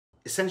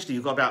essentially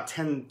you've got about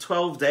 10,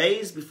 12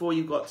 days before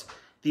you've got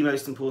the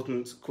most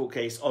important court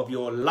case of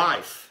your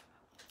life.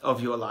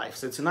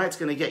 So tonight's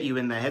going to get you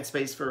in the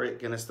headspace for it,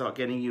 going to start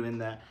getting you in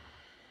there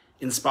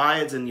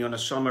inspired and your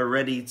neshama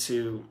ready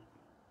to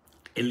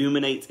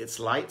illuminate its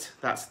light.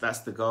 That's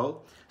the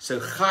goal. So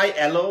Chai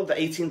Elul, the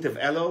 18th of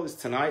Elul, is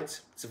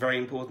tonight. It's a very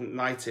important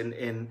night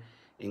in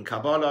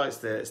Kabbalah. It's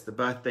the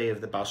birthday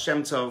of the Baal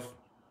Shem Tov.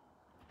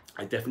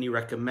 I definitely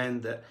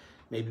recommend that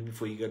maybe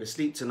before you go to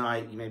sleep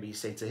tonight, you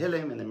say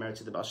Tehillim and then merit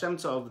to the Baal Shem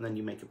Tov, and then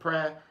you make a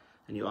prayer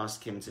and you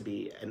ask him to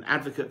be an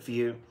advocate for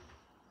you.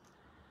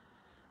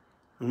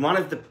 And one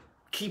of the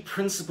key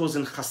principles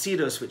in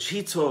Chassidus, which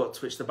he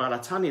taught, which the Baal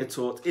HaTanya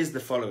taught, is the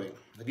following.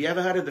 Have you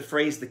ever heard of the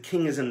phrase, the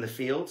king is in the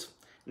field?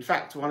 In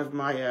fact, one of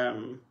my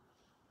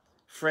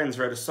friends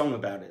wrote a song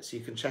about it, so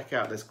you can check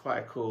out, there's quite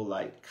a cool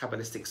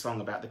Kabbalistic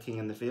song about the king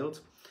in the field.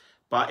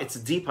 But it's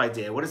a deep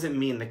idea. What does it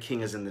mean the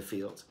king is in the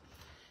field?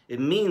 It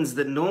means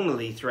that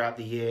normally throughout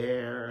the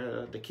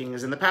year, the king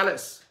is in the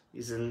palace.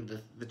 He's in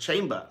the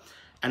chamber.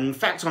 And in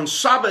fact, on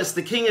Shabbos,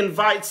 the king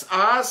invites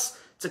us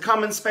to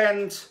come and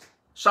spend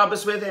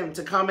Shabbos with him,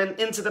 to come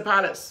into the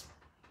palace.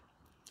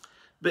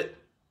 But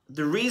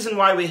the reason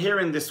why we're here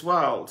in this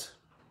world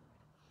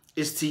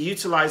is to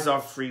utilize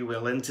our free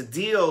will and to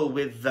deal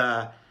with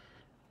the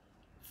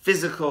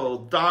physical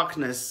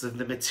darkness of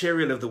the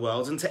material of the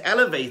world and to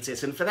elevate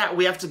it. And for that,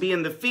 we have to be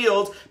in the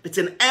field. But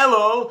in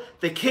Elul,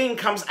 the king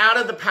comes out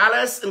of the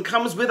palace and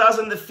comes with us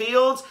in the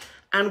field.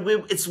 And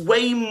it's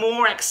way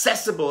more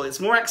accessible. It's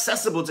more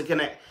accessible to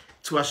connect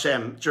to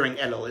Hashem during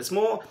Elul. It's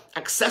more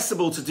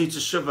accessible to do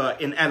Teshuva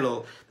in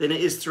Elul than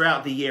it is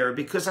throughout the year,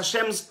 because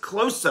Hashem's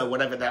closer,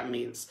 whatever that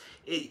means.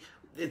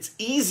 It's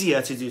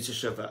easier to do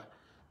Teshuva.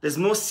 There's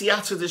more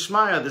siyata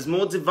d'shmaya. There's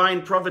more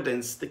divine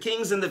providence. The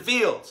king's in the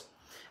field.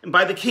 And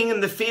by the king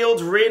in the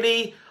field,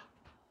 really,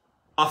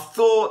 our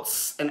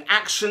thoughts and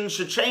actions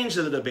should change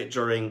a little bit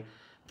during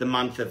the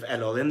month of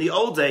Elul. In the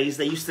old days,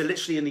 they used to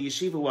literally, in the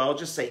yeshiva world,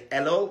 just say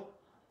Elul.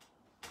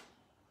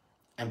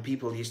 And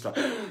people used to,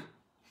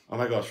 oh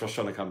my gosh, Rosh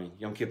Hashanah coming,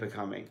 Yom Kippur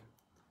coming.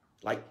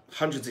 Like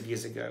hundreds of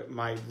years ago,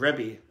 my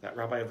Rebbe, that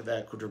rabbi over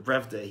there called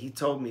Rebbe, he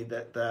told me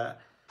that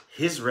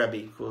his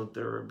Rebbe, called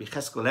the Rabbi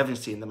Cheskel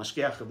Levenstein, the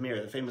Mashgiach of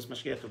Mir, the famous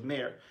Mashgiach of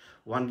Mir,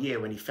 one year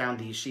when he found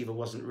the yeshiva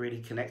wasn't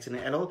really connecting to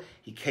Elul,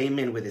 he came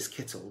in with his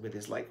kittel, with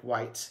his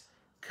white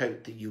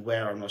coat that you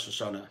wear on Rosh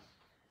Hashanah.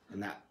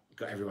 And that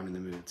got everyone in the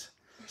mood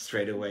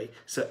straight away.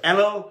 So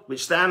Elul,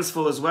 which stands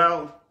for as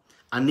well,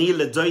 Ani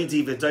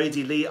ledoidi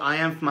v'doidi li, I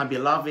am for my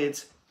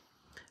beloved,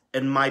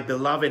 and my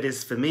beloved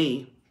is for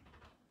me.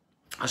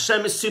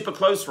 Hashem is super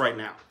close right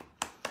now.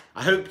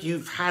 I hope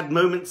you've had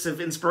moments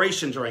of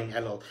inspiration during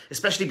Elul,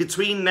 especially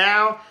between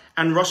now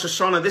and Rosh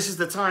Hashanah. This is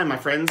the time, my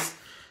friends.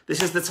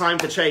 This is the time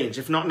for change.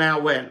 If not now,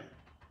 when?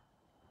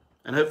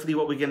 And hopefully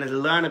what we're going to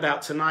learn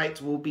about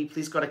tonight will be,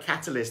 please God, a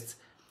catalyst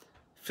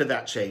for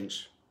that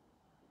change.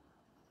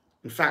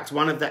 In fact,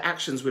 one of the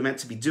actions we're meant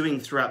to be doing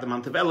throughout the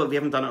month of Elul, if you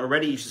haven't done it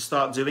already, you should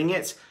start doing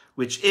it,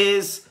 which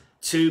is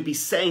to be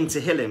saying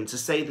Tehillim, to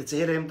say the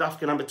Tehillim,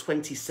 Dafka number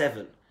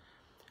 27.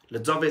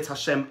 L'David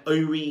Hashem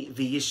Ori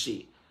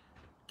V'Yishi.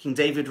 King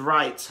David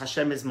writes,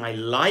 Hashem is my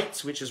light,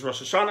 which is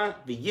Rosh Hashanah,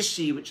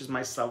 V'Yishi, which is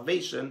my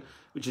salvation,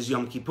 which is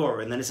Yom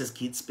Kippur. And then it says,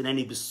 Ki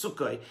tzpineni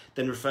b'sukkah,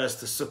 then refers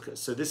to Sukkah.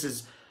 So this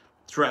is,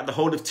 throughout the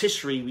whole of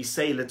Tishri, we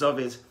say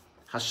L'David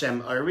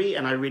Hashem Ori,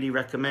 and I really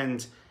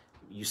recommend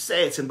you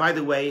say it. And by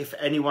the way, if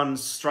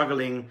anyone's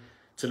struggling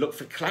to look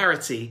for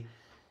clarity,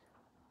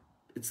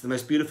 it's the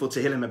most beautiful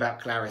Tehillim about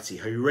clarity.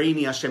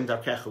 Hareini Hashem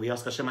darkecha. We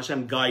ask Hashem,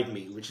 Hashem, guide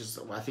me, which is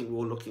what I think we're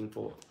all looking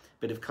for.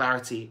 A bit of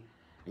clarity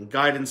and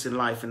guidance in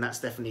life, and that's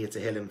definitely a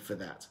Tehillim for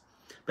that.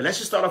 But let's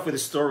just start off with a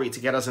story to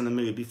get us in the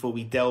mood before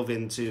we delve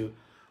into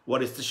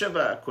what is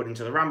Teshuva according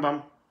to the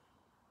Rambam.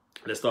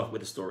 Let's start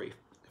with a story,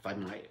 if I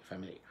may.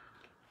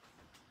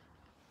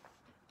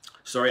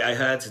 Sorry, I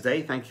heard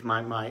today, thank you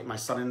my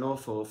son-in-law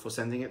for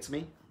sending it to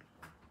me,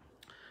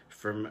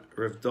 from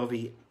Rav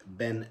Dovi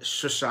ben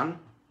Shushan.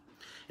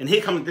 And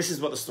here comes, this is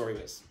what the story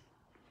is.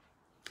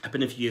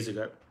 Happened a few years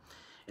ago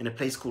in a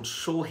place called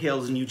Shore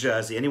Hills, New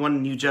Jersey. Anyone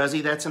in New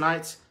Jersey there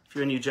tonight? If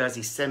you're in New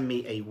Jersey, send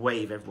me a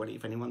wave, everybody,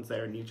 if anyone's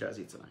there in New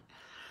Jersey tonight.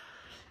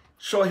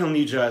 Shore Hill,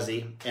 New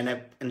Jersey.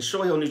 And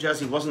Shore Hill, New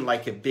Jersey wasn't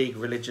like a big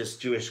religious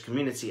Jewish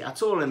community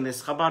at all. And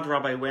this Chabad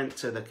rabbi went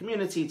to the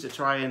community to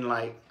try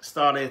and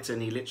start it.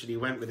 And he literally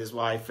went with his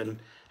wife and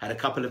had a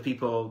couple of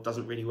people,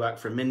 doesn't really work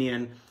for a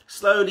minyan.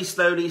 Slowly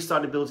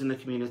started building the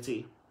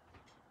community.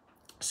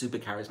 Super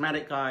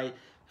charismatic guy,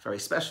 very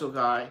special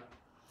guy.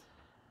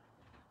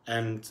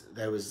 And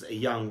there was a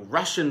young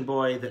Russian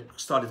boy that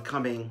started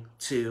coming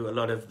to a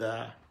lot of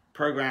the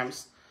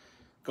programs,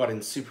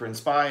 got super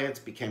inspired,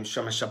 became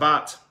Shomer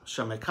Shabbat,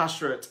 Shomer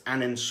Kashrut,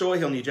 and in Shore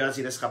Hill, New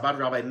Jersey, this Chabad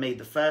rabbi made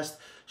the first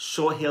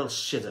Shore Hill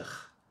Shidduch.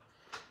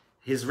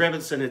 His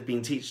Rebbetzin had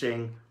been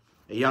teaching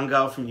a young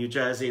girl from New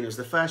Jersey, and it was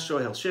the first Shore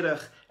Hill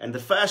Shidduch. And the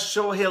first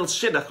Shore Hill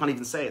Shidduch, I can't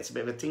even say it, it's a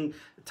bit of a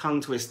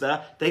tongue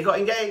twister, they got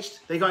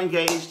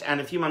engaged, and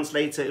a few months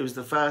later, it was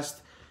the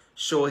first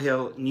Shore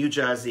Hill, New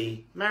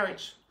Jersey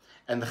marriage.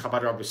 And the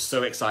Chabad rabbi was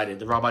so excited.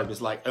 The rabbi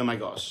was like, oh my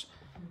gosh,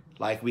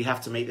 like we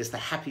have to make this the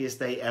happiest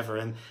day ever.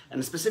 And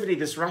specifically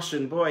this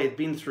Russian boy had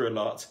been through a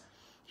lot.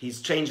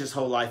 He's changed his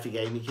whole life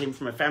again. He came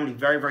from a family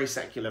very, very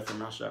secular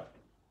from Russia.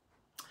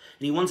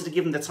 And he wanted to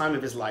give him the time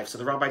of his life. So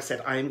the rabbi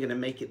said, I am going to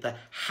make it the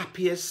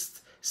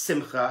happiest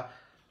simcha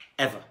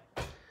ever.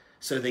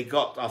 So they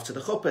got, after the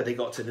chuppah, they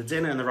got to the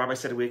dinner, and the rabbi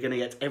said, we're going to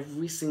get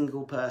every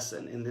single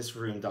person in this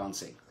room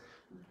dancing.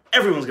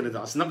 Everyone's going to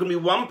dance. It's not going to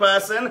be one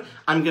person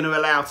I'm going to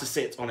allow to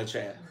sit on a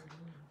chair.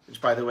 Which,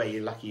 by the way,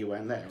 you're lucky you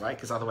weren't there, right?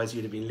 Because otherwise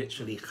you'd have been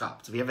literally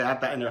chapped. Have you ever had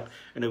that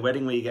in a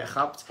wedding where you get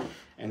chapped?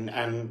 And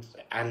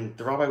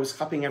the rabbi was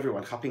chapping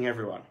everyone.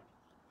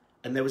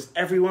 And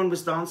everyone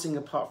was dancing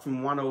apart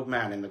from one old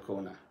man in the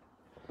corner.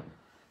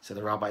 So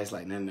the rabbi is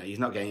like, no, he's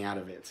not getting out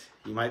of it.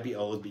 You might be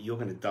old, but you're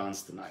going to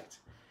dance tonight.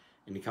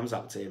 And he comes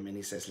up to him and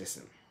he says,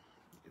 listen,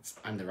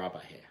 I'm the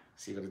rabbi here.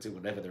 So you've got to do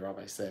whatever the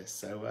rabbi says.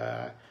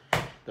 So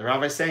the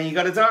rabbi's saying, you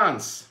got to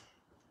dance.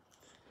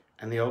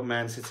 And the old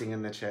man sitting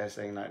in the chair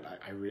saying, like,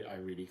 I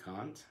really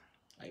can't.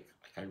 Like,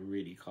 I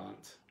really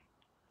can't.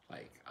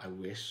 Like, I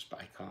wish, but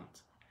I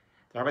can't.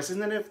 The rabbi says,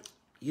 no,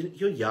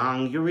 you're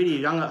young. You're really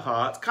young at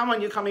heart. Come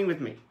on, you're coming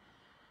with me.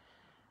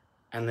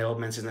 And the old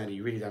man says, no,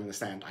 you really don't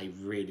understand. I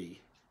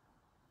really,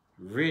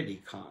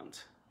 really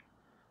can't.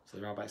 So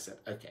the rabbi said,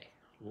 okay,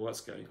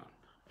 what's going on?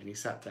 And he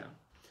sat down.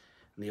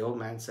 And the old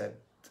man said,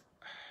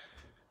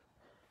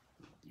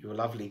 your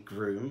lovely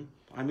groom,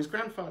 I'm his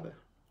grandfather.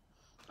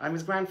 I'm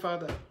his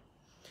grandfather.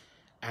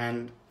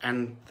 And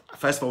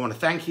first of all, I want to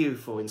thank you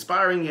for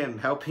inspiring him,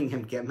 helping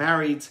him get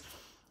married,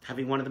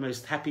 having one of the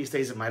most happiest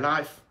days of my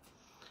life.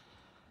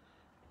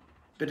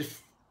 But a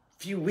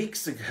few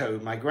weeks ago,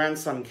 my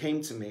grandson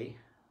came to me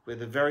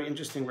with a very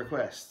interesting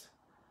request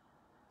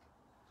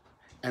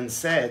and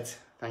said,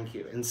 thank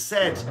you, and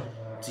said,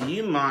 do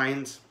you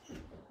mind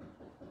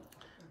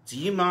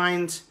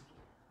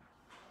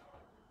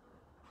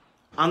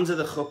under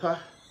the chuppah?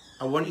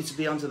 I want you to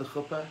be under the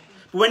chuppah.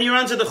 But when you're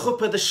under the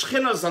chuppah, the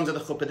Shekhinah's under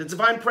the chuppah, the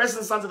divine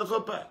presence under the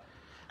chuppah.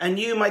 And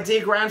you, my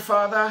dear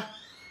grandfather,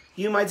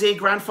 you're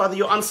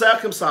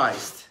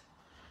uncircumcised.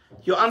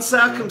 You're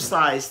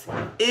uncircumcised.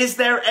 Is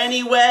there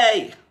any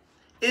way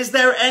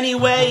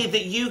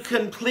that you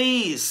can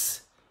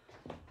please?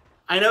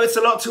 I know it's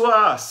a lot to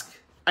ask.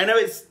 I know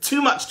it's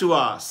too much to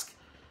ask.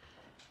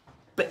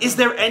 But is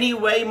there any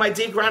way, my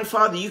dear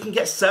grandfather, you can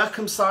get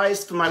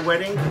circumcised for my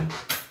wedding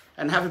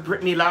and have a brit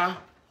milah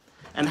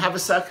and have a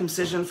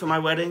circumcision for my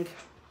wedding?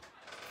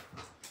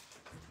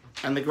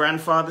 And the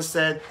grandfather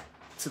said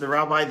to the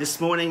rabbi, this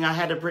morning I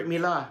had a brit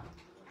milah.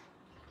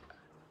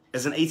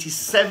 As an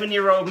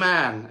 87-year-old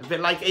man, a bit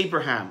like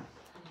Abraham,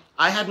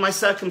 I had my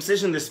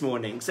circumcision this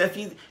morning. So if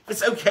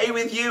it's okay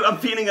with you, I'm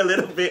feeling a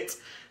little bit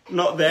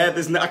not there.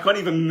 I can't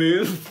even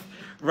move,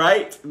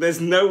 right? There's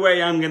no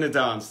way I'm going to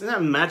dance. Can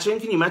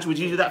you imagine? Would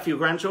you do that for your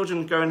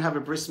grandchildren? Go and have a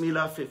bris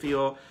milah for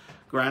your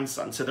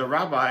grandson. So the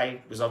rabbi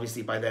was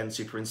obviously by then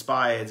super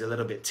inspired, a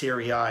little bit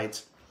teary-eyed.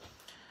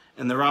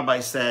 And the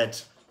rabbi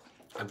said,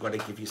 I've got to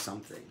give you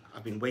something.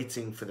 I've been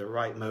waiting for the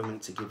right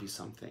moment to give you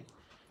something.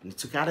 And he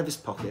took out of his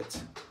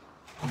pocket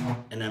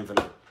an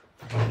envelope.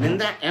 And in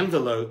that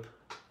envelope,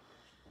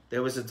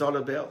 there was a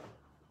 $1 bill.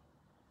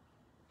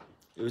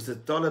 It was a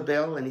 $1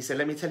 bill, and he said,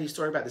 let me tell you a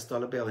story about this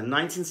 $1 bill. In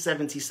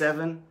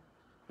 1977,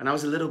 when I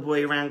was a little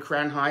boy around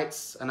Crown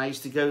Heights, and I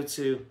used to go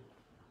to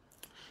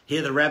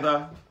hear the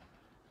Rebbe,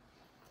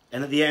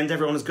 and at the end,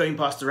 everyone was going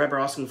past the Rebbe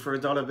asking for a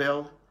 $1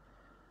 bill.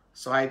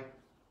 So I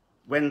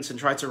went and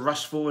tried to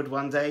rush forward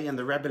one day, and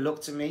the Rebbe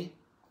looked at me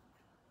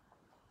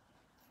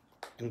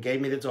and gave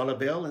me the $1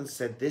 bill and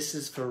said, this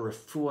is for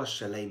refuah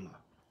shalema.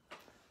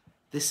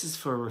 This is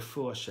for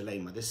refuah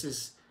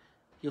shalema.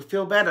 You'll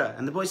feel better.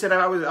 And the boy said,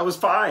 I was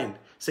fine.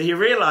 So he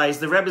realized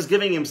the Rebbe's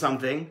giving him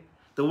something.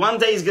 The one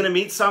day he's going to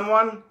meet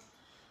someone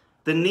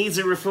that needs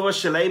a refuah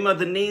shalema,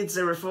 And he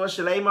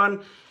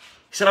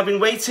said, I've been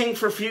waiting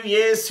for a few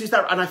years,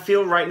 and I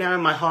feel right now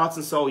in my heart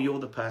and soul, you're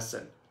the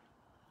person.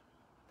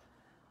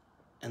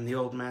 And the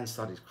old man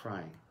started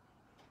crying.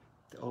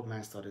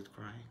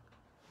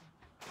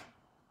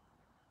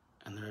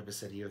 And the Rebbe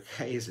said, are you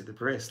okay? Is it the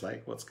bris?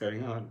 Like, what's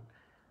going on?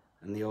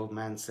 And the old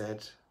man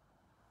said,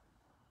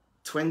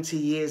 20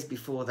 years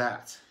before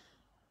that,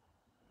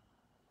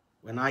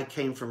 when I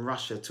came from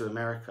Russia to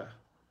America,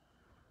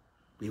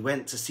 we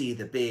went to see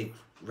the big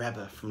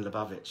Rebbe from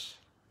Lubavitch.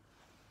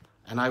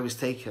 And I was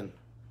taken.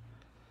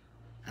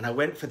 And I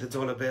went for the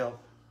 $1 bill.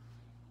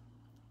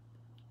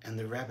 And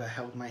the Rebbe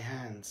held my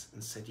hands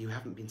and said, you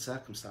haven't been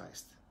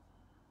circumcised.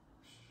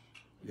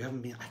 You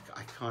haven't been,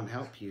 I can't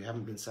help you. You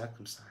haven't been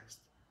circumcised.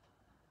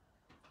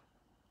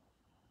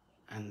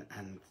 And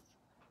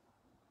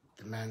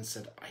the man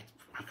said,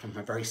 I come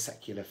from a very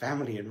secular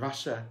family in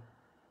Russia.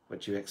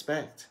 What do you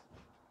expect?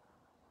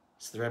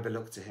 So the Rebbe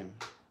looked at him.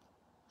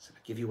 Said,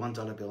 I'll give you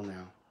 $1 bill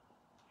now.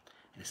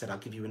 And he said, I'll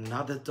give you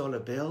another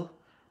 $1 bill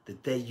the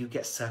day you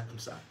get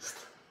circumcised.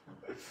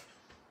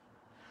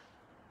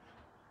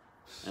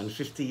 And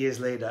 50 years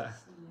later,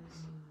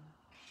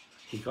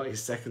 he got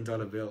his second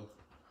 $1 bill.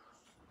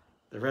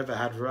 The Rebbe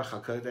had Ruach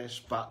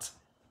HaKodesh, but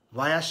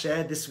Why I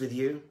shared this with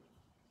you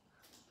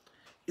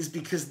is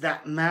because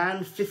that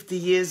man 50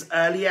 years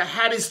earlier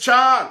had his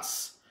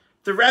chance.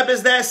 The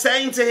Rebbe's there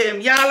saying to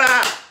him,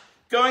 Yalla,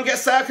 go and get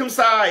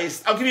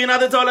circumcised. I'll give you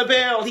another $1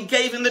 bill. He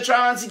gave him the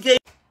chance.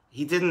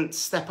 He didn't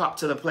step up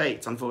to the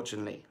plate,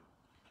 unfortunately.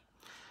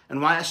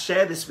 And why I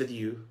share this with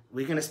you,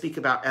 we're going to speak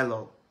about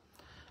Elul.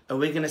 And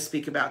we're going to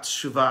speak about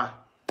Teshuva.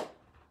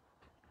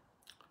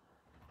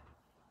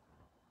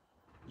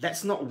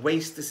 Let's not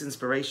waste this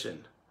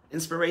inspiration.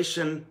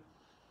 Inspiration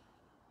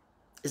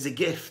is a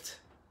gift.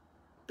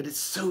 But it's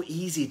so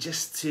easy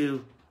just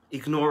to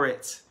ignore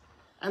it.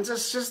 And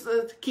just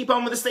keep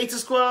on with the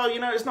status quo. You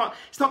know, it's not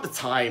the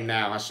time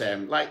now,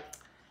 Hashem. Like,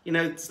 you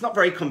know, it's not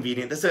very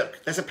convenient.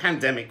 There's a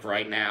pandemic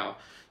right now.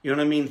 You know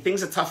what I mean?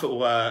 Things are tough at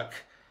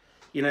work.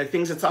 You know,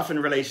 things are tough in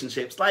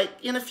relationships. Like,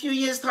 in a few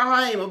years'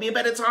 time, it'll be a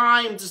better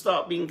time to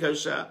start being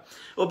kosher.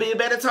 It'll be a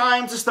better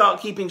time to start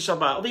keeping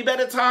Shabbat. It'll be a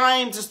better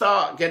time to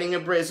start getting a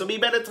bris. It'll be a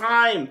better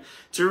time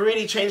to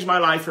really change my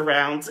life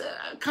around.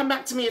 Come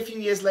back to me a few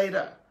years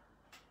later.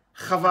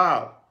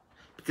 Chaval.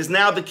 Because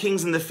now the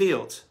king's in the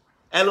field.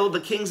 Elul,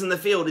 the king's in the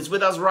field, is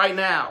with us right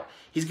now.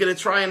 He's going to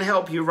try and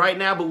help you right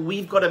now, but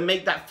we've got to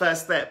make that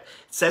first step.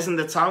 It says in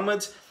the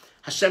Talmud,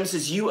 Hashem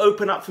says, you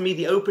open up for me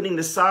the opening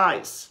the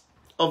size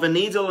of a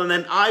needle, and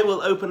then I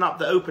will open up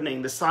the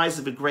opening the size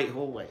of a great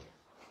hallway.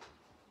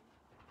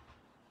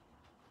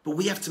 But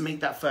we have to make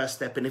that first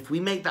step, and if we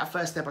make that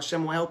first step,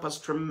 Hashem will help us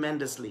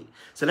tremendously.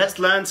 So let's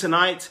learn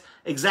tonight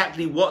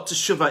exactly what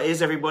Teshuva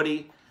is,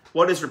 everybody.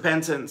 What is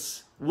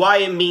repentance? Why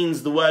it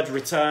means the word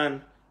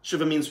return.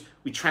 Teshuva means,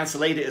 we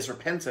translate it as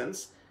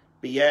repentance,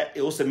 but yet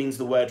it also means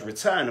the word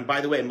return. And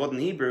by the way, in modern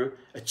Hebrew,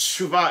 a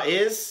teshuva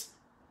is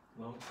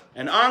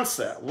an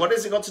answer. What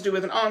has it got to do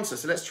with an answer?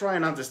 So let's try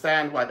and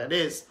understand why that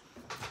is.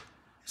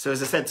 So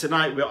as I said,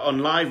 tonight we're on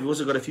live. We've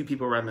also got a few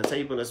people around the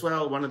table as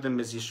well. One of them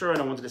is Yeshua,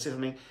 and I wanted to say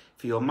something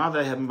for your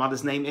mother. Her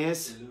mother's name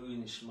is?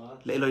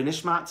 Le'iloi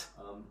Nishmat.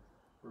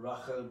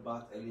 Rachel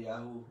bat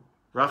Eliyahu.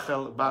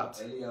 Rachel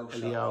bat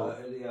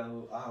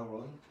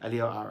Eliyahu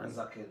Aaron.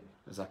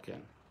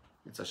 Zaken.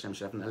 It's Hashem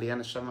Shef and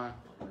Eliana Shama.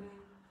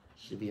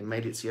 She'll be a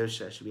Meditz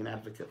Yosha. She'll be an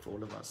advocate for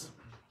all of us.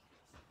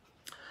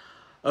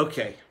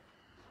 Okay.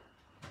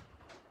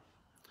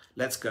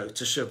 Let's go.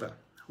 Teshuva.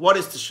 What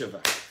is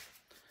Teshuva?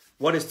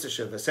 What is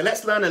Teshuva? So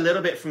let's learn a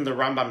little bit from the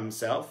Rambam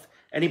himself.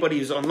 Anybody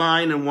who's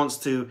online and wants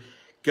to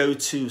go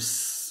to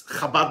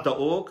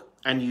Chabad.org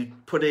and you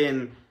put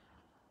in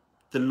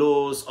the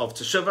laws of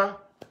Teshuva,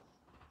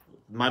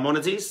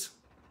 Maimonides,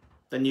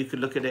 then you could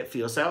look at it for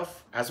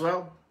yourself as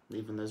well.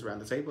 Even those around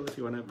the table, if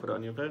you want to put it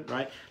on your phone,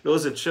 right?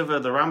 Laws of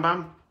Teshuva, the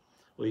Rambam.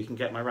 Or you can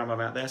get my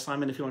Rambam out there,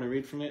 Simon, if you want to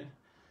read from it.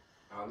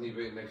 I'll leave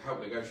it in the help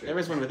negotiate. There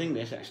is one with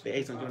English, actually.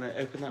 Aiton, do you want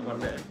to open that one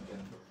there?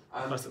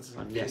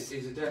 Yes.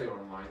 Is it daily or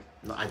online?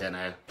 No, I don't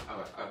know.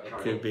 It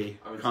Could be.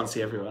 Can't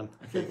see everyone.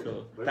 Okay,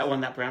 cool.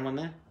 That brown one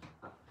there?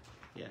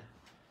 Yeah.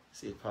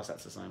 See, pass that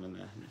to Simon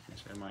there.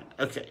 Show mine.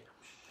 Okay.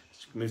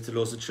 Move to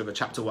Laws of Teshuva,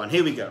 chapter 1.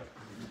 Here we go.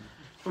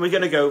 And we're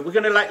going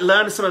to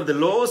learn some of the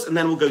laws, and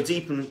then we'll go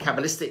deep and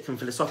Kabbalistic and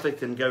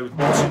philosophic and go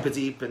super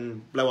deep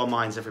and blow our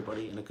minds,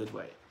 everybody, in a good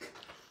way.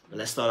 But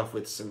let's start off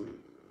with some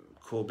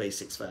core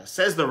basics first.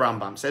 Says the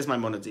Rambam, says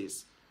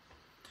Maimonides.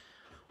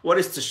 What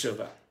is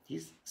Teshuva?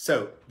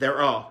 So,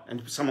 there are,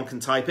 and someone can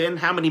type in,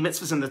 how many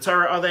mitzvahs in the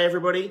Torah are there,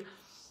 everybody?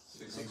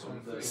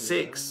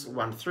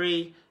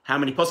 613. How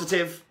many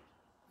positive?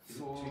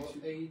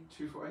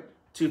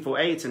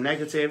 248 and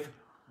negative.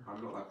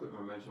 I'm not that good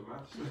with my mental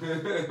maths.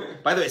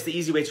 By the way, it's the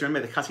easy way to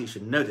remember. The Kati, you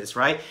should know this,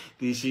 right?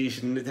 You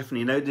should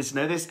definitely know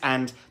this.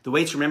 And the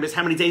way to remember is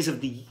how many days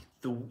of the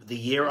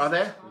year are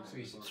there?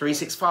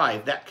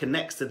 365. That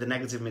connects to the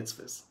negative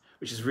mitzvahs,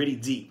 which is really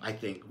deep, I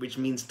think, which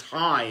means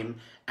time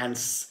and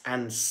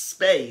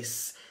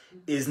space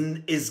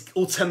is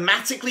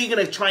automatically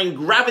going to try and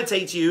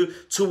gravitate you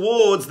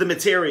towards the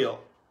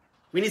material.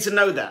 We need to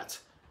know that.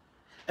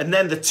 And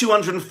then the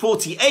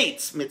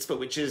 248 mitzvah,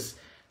 which is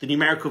the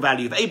numerical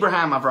value of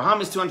Abraham.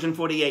 Avraham is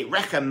 248.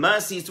 Rechem,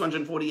 mercy, is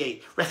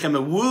 248. Rechem,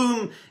 a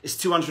womb, is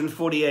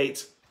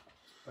 248.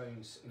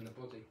 Bones in the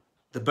body.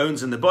 The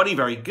bones in the body,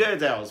 very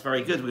good, Els,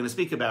 very good. We're going to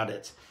speak about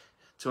it.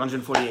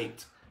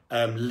 248.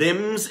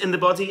 Limbs in the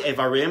body,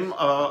 Evarim,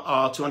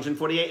 are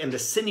 248. And the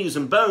sinews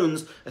and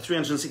bones are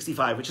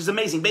 365, which is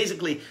amazing.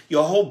 Basically,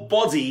 your whole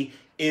body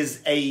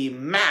is a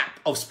map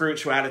of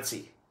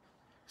spirituality.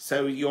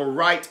 So your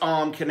right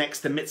arm connects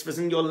to mitzvahs,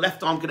 and your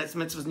left arm connects to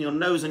mitzvahs, and your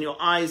nose and your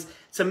eyes.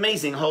 It's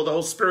amazing how the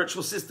whole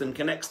spiritual system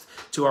connects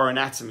to our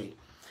anatomy.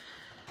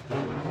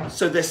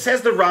 So there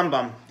says the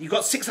Rambam, you've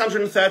got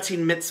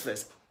 613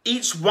 mitzvahs.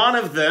 Each one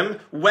of them,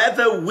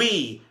 whether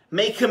we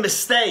make a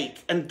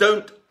mistake and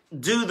don't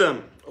do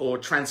them or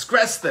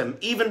transgress them,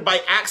 even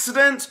by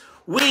accident,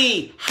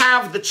 we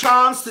have the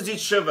chance to do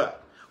teshuva.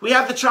 We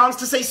have the chance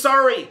to say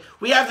sorry.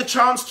 We have the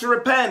chance to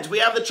repent. We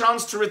have the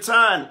chance to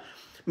return.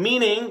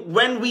 Meaning,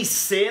 when we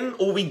sin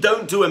or we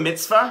don't do a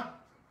mitzvah.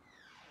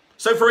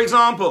 So, for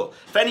example,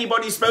 if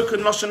anybody's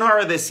spoken Lashon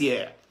Hara this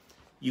year,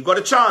 you've got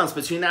a chance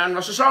between now and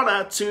Rosh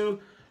Hashanah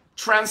to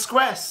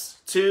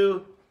transgress,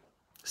 to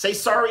Say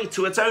sorry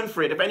to atone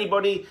for it. If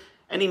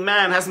any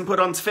man hasn't put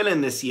on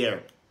tefillin this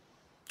year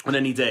on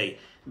any day,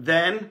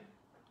 then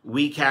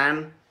we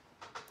can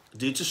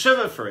do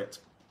teshuva for it.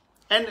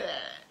 And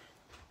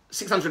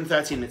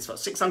 613 mitzvot,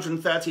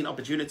 613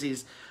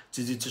 opportunities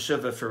to do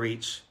teshuva for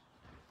each.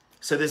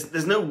 So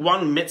there's no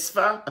one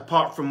mitzvah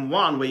apart from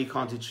one where you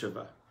can't do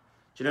teshuva.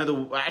 Do you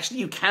know actually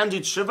you can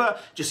do teshuva,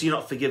 just so you're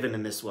not forgiven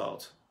in this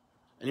world.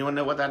 Anyone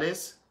know what that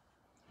is?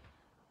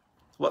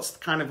 What's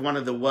kind of one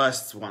of the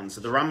worst ones?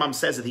 So the Rambam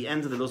says at the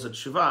end of the laws of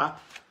teshuva,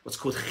 what's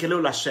called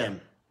chilul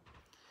Hashem.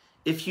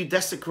 If you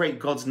desecrate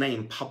God's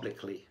name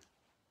publicly,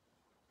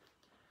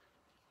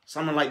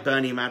 someone like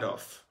Bernie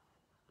Madoff,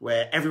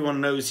 where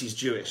everyone knows he's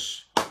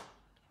Jewish,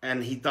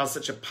 and he does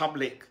such a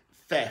public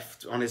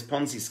theft on his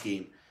Ponzi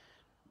scheme,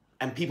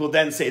 and people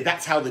then say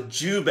that's how the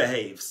Jew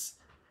behaves.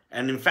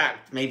 And in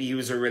fact, maybe he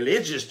was a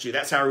religious Jew.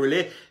 That's how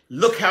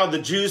look how the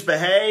Jews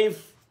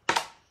behave.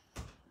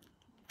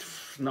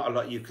 Not a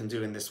lot you can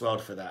do in this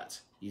world for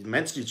that. You're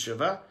meant to do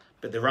tshuva,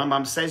 but the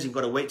Rambam says you've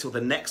got to wait till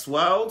the next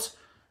world,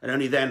 and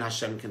only then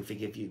Hashem can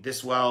forgive you.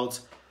 This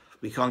world,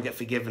 we can't get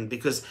forgiven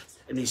because,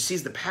 and he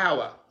sees the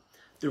power.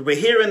 We're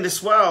here in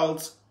this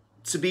world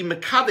to be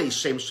Mekadesh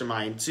Shem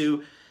Shemayim,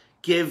 to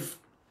give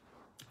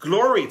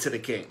glory to the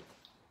King,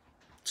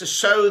 to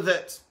show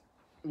that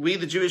we,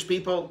 the Jewish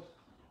people,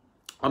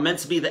 are meant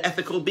to be the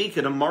ethical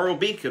beacon, a moral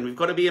beacon. We've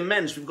got to be a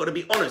mensch, we've got to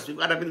be honest, we've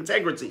got to have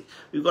integrity,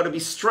 we've got to be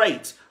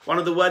straight. One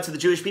of the words of the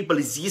Jewish people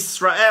is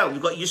Yisrael.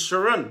 We've got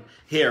Yisharun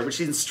here, which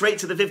is straight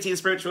to the 15th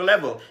spiritual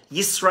level.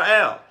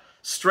 Yisrael,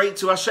 straight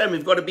to Hashem.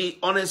 We've got to be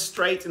honest,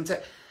 straight,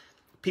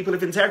 people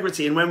of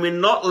integrity. And when we're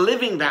not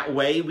living that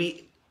way,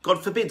 we,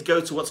 God forbid, go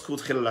to what's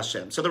called Chilul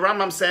Hashem. So the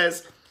Rambam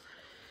says,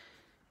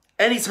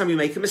 anytime you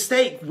make a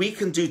mistake, we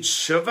can do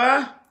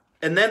tshuva.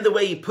 And then the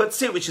way he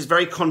puts it, which is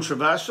very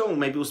controversial,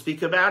 maybe we'll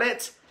speak about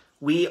it,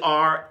 we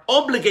are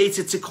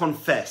obligated to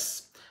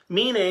confess.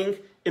 Meaning,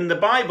 in the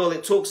Bible,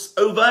 it talks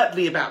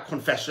overtly about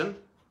confession.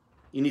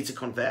 You need to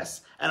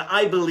confess. And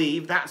I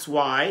believe that's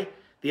why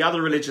the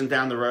other religion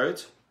down the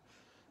road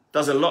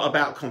does a lot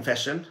about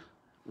confession,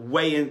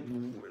 well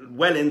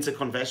into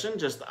confession.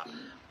 Just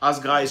us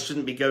guys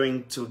shouldn't be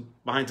going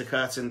behind a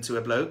curtain to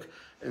a bloke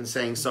and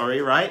saying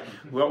sorry, right?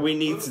 What we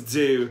need to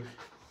do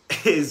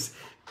is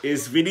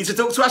we need to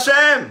talk to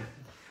Hashem,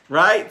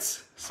 right?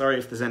 Sorry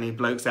if there's any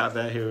blokes out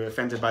there who are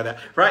offended by that,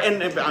 right?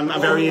 And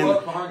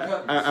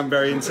I'm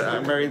very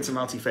into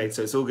multi-faith,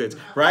 so it's all good,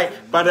 right?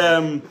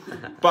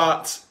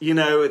 But you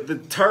know, the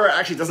Torah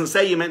actually doesn't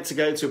say you're meant to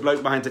go to a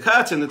bloke behind a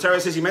curtain. The Torah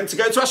says you're meant to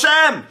go to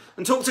Hashem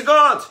and talk to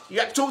God. You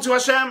have to talk to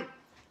Hashem.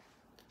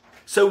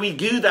 So we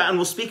do that, and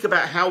we'll speak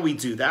about how we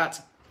do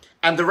that.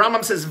 And the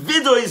Rambam says,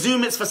 Vidoy zu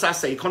mitzvah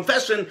saseh.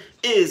 Confession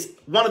is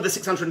one of the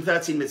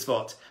 613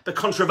 mitzvot. But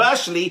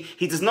controversially,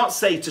 he does not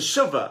say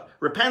teshuva.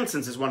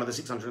 Repentance is one of the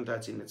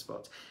 613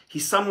 mitzvot. He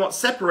somewhat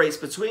separates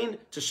between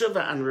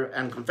teshuva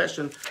and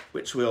confession,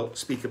 which we'll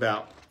speak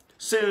about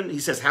soon. He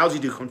says, how do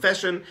you do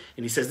confession?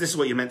 And he says, this is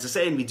what you're meant to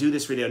say, and we do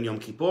this really on Yom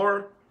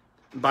Kippur.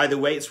 By the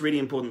way, it's really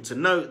important to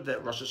note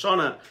that Rosh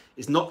Hashanah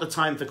is not the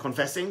time for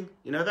confessing.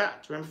 You know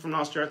that? Do you remember from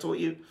last year I taught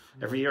you?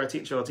 Every year I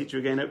teach you, I'll teach you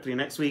again hopefully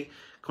next week.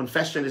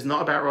 Confession is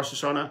not about Rosh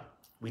Hashanah.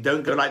 We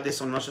don't go like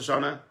this on Rosh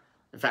Hashanah.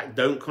 In fact,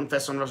 don't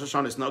confess on Rosh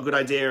Hashanah. It's not a good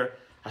idea.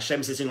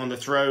 Hashem sitting on the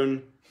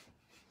throne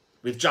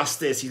with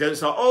justice. You don't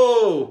say,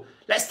 oh,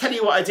 let's tell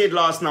you what I did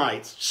last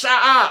night. Shut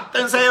up.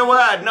 Don't say a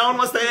word. No one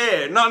wants to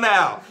hear. Not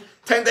now.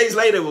 10 days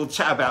later, we'll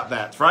chat about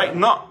that, right?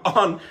 Not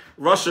on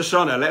Rosh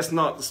Hashanah. Let's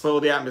not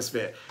spoil the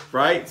atmosphere,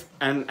 right?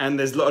 And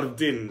there's a lot of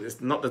din. It's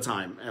not the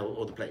time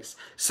or the place.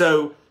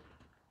 So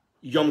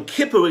Yom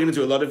Kippur, we're going to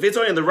do a lot of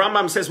vidoy, and the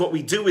Rambam says what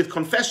we do with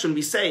confession,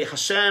 we say,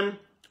 Hashem,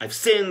 I've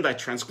sinned, I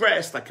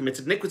transgressed, I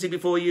committed iniquity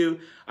before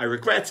you, I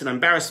regret and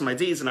embarrass my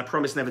deeds, and I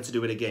promise never to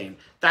do it again.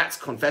 That's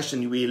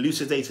confession. We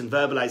elucidate and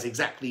verbalize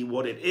exactly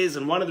what it is,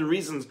 and one of the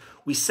reasons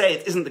we say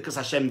it isn't because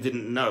Hashem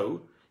didn't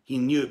know, he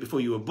knew it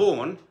before you were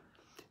born.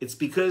 It's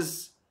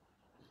because,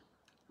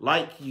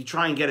 like you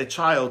try and get a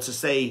child to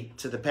say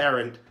to the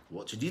parent,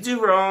 what did you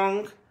do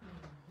wrong?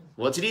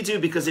 What did he do?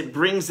 Because it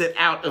brings it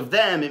out of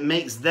them, it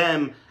makes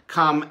them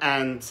come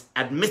and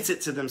admit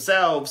it to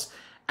themselves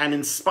and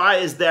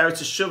inspires their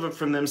teshuva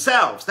from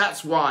themselves.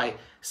 That's why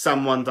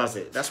someone does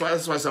it. That's why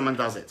someone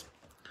does it.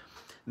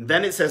 And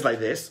then it says like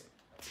this,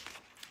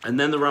 and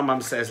then the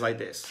Rambam says like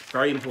this.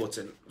 Very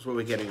important. That's what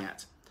we're getting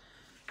at.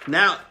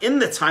 Now, in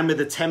the time of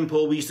the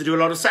temple, we used to do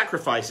a lot of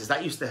sacrifices.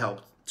 That used to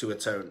help to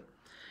atone.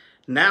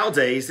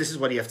 Nowadays, this is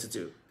what you have to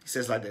do. He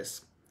says like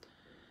this.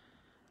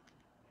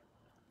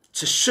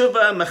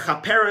 Teshuva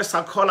mechaperes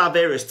hakol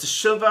averis.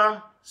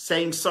 Teshuva,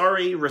 saying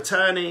sorry,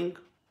 returning.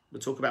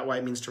 We'll talk about why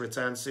it means to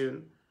return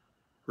soon.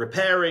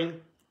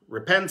 Repairing,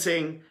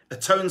 repenting,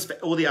 atones for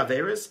all the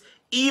averas.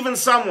 Even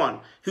someone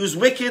who's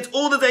wicked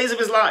all the days of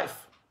his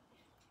life.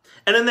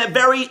 And in the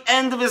very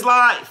end of his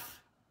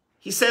life,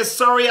 he says,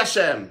 sorry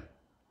Hashem.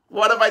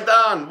 What have I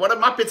done? What a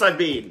muppet I've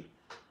been.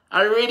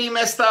 I really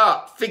messed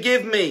up.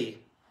 Forgive me.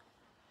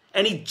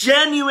 And he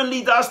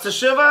genuinely does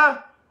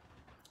teshuva.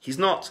 He's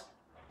not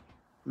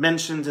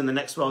mentioned in the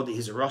next world that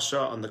he's a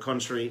Rasha. On the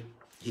contrary,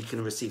 he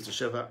can receive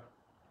Teshuva.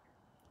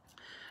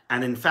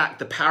 And in fact,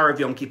 the power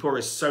of Yom Kippur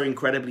is so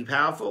incredibly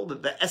powerful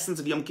that the essence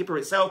of Yom Kippur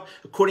itself,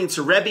 according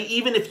to Rebbe,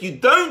 even if you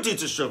don't do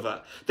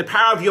Teshuva, the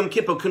power of Yom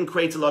Kippur can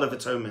create a lot of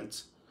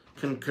atonement,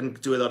 can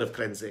do a lot of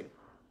cleansing.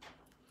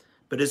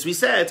 But as we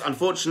said,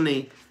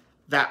 unfortunately,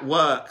 that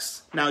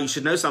works. Now, you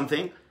should know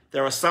something.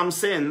 There are some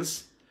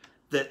sins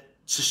that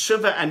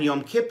Teshuva and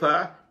Yom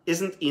Kippur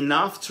isn't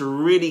enough to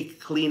really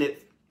clean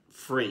it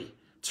free,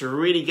 to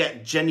really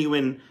get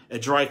genuine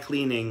dry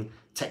cleaning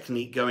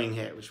technique going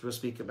here, which we'll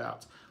speak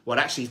about. What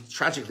actually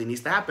tragically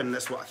needs to happen, and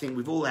that's what I think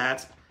we've all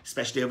had,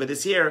 especially over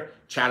this year,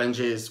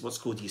 challenges, what's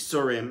called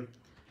Yisurim,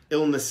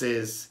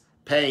 illnesses,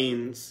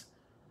 pains,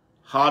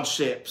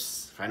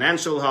 hardships,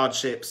 financial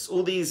hardships,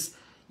 all these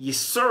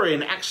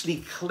Yisurim actually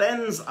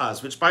cleanse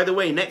us, which, by the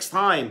way, next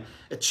time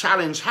a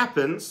challenge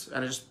happens,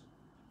 and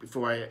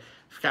before I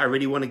forget, I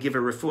really want to give a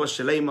refuah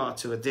shalema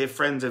to a dear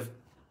friend of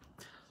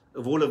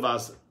all of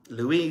us,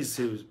 Louise,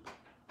 who's a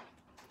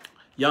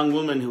young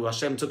woman who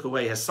Hashem took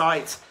away her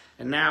sight,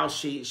 and now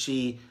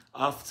she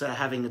after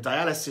having a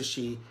dialysis,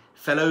 she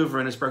fell over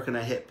and has broken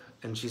her hip.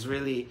 And she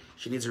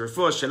needs a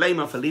refuah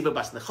shalema for Liba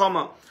Bas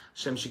Nechama.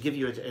 Hashem should give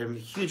you a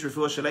huge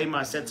refuah shalema.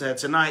 I said to her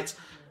tonight,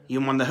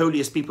 you're one of the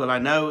holiest people I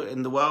know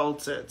in the world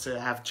to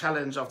have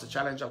challenge after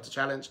challenge after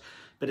challenge.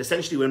 But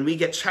essentially, when we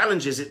get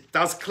challenges, it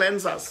does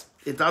cleanse us.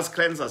 It does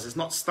cleanse us. It's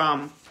not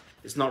stam.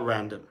 It's not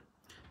random.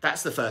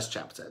 That's the first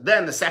chapter.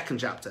 Then the second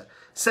chapter,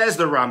 says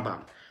the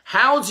Rambam,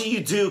 how do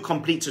you do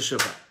complete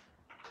Teshuva?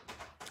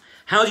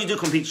 How do you do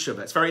complete Teshuva?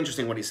 It's very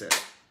interesting what he says.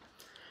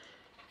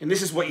 And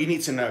this is what you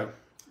need to know.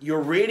 You're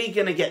really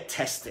going to get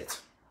tested.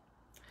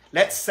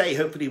 Let's say,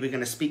 hopefully, we're going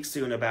to speak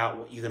soon about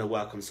what you're going to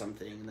work on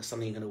something, and there's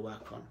something you're going to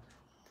work on.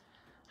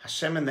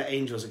 Hashem and the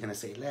angels are going to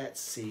say, let's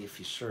see if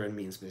Yeshurun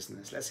means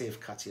business. Let's see if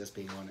Katya's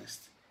being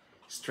honest.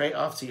 Straight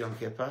after Yom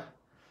Kippur,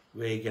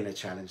 we're going to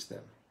challenge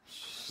them.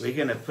 We're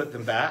going to put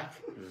them back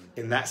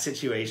in that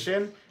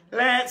situation.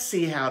 Let's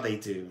see how they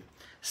do.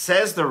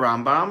 Says the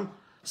Rambam,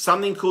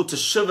 something called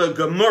Teshuva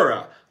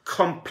Gemura.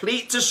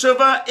 Complete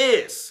Teshuva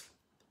is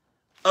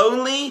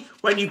only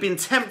when you've been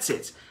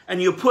tempted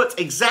and you're put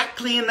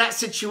exactly in that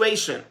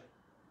situation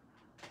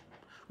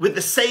with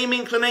the same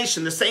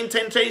inclination, the same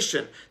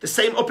temptation, the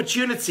same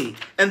opportunity,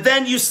 and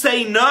then you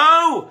say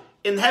no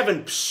in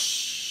heaven,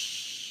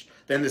 psh,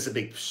 then there's a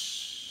big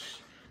psh.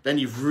 Then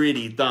you've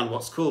really done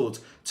what's called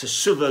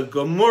Teshuva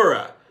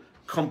Gemura,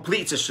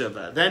 complete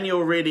Teshuva. Then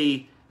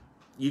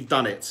you've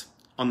done it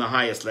on the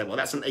highest level.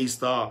 That's an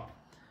A-star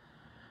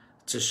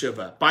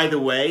Teshuva. By the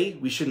way,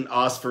 we shouldn't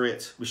ask for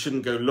it. We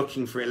shouldn't go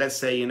looking for it. Let's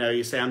say,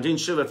 you say, I'm doing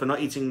Teshuva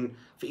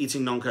for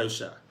eating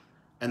non-kosher.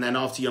 And then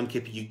after Yom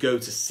Kippur, you go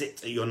to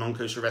sit at your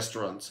non-kosher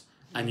restaurant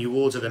and you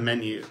order the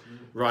menu.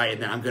 Right,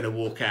 and then I'm going to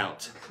walk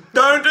out.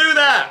 Don't do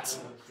that!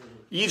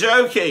 You're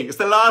joking. It's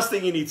the last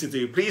thing you need to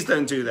do. Please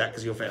don't do that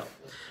because you'll fail.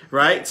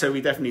 Right? So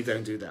we definitely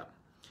don't do that.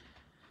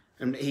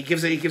 And he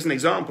gives an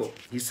example.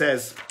 He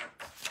says,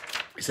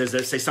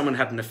 say someone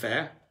had an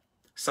affair.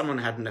 Someone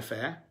had an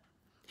affair.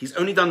 He's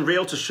only done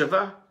real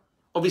Teshuva.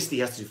 Obviously,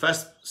 he has to do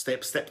first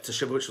step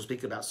Teshuva, which we'll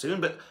speak about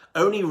soon. But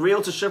only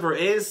real Teshuva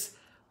is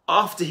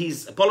after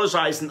he's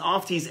apologized and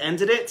after he's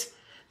ended it.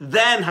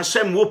 Then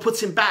Hashem will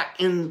put him back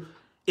in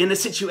a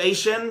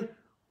situation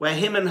where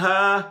him and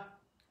her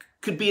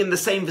could be in the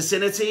same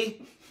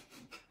vicinity.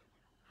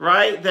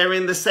 Right? They're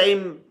in the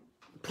same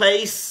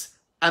place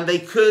and they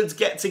could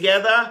get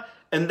together.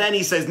 And then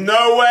he says,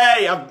 no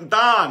way, I'm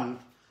done.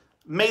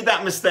 Made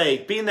that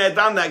mistake. Been there,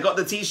 done that, got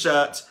the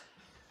t-shirt.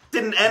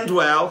 Didn't end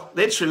well,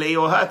 literally,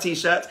 or her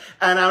t-shirt.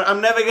 And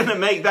I'm never going to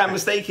make that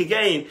mistake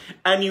again.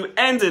 And you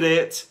ended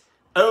it,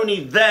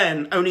 only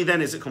then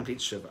is it complete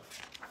Teshuva.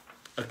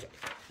 Okay.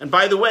 And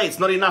by the way, it's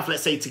not enough,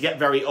 let's say, to get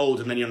very old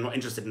and then you're not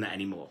interested in that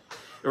anymore.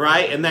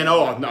 Right? And then,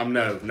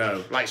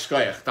 no. Like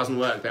shkoyach, doesn't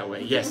work that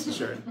way. Yes,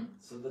 sure.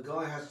 So the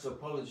guy has to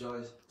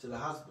apologise to the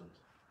husband.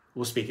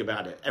 We'll speak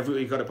about it.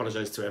 You've got to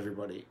apologise to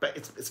everybody. But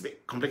it's a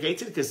bit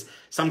complicated because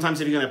sometimes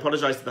if you're going to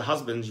apologise to the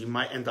husband, you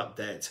might end up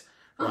dead.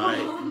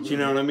 Right? Do you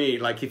know what I mean?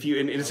 Like if you're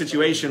in a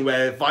situation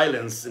where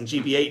violence and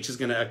GBH is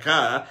going to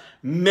occur,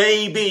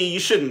 maybe you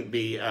shouldn't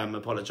be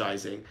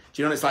apologising.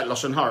 Do you know, it's like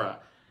Lashon Hara.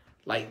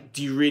 Like,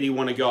 do you really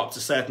want to go up to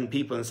certain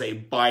people and say,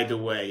 by the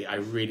way, I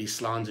really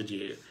slandered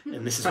you,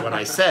 and this is what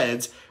I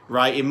said,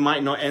 right? It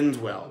might not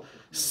end well.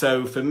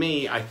 So for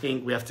me, I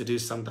think we have to do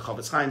some, the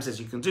Chofetz Chaim says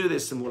you can do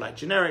this, some more like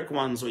generic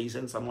ones, where you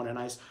send someone a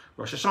nice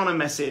Rosh Hashanah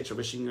message or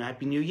wishing you a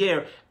Happy New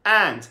Year.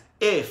 And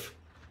if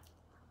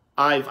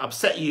I've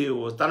upset you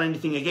or done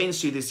anything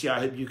against you this year, I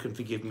hope you can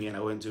forgive me and I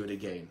won't do it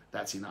again.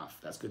 That's enough.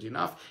 That's good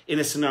enough. In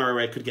a scenario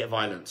where it could get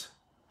violent.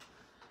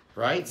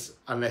 Right?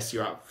 Unless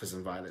you're up for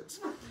some violence.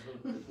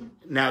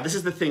 Now, this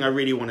is the thing I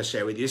really want to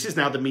share with you. This is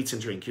now the meat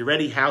and drink. You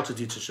ready? How to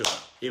do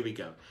Teshuva. Here we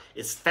go.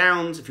 It's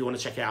found, if you want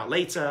to check it out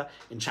later,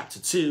 in chapter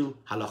 2,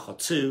 halacha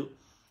 2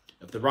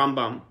 of the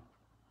Rambam.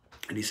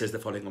 And he says the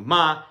following,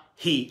 Ma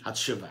hi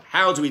Teshuva.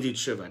 How do we do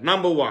Teshuva?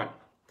 Number 1,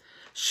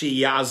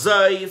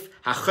 Sheyazov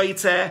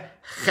hachoyte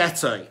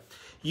chetoi.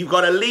 You've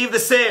got to leave the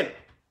sin.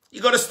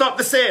 You've got to stop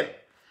the sin.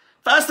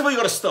 First of all, you've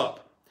got to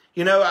stop.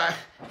 You know,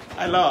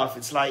 I laugh.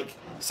 It's like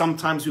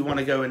sometimes we want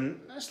to go and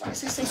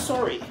say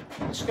sorry.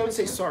 Let's go and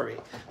say sorry.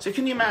 So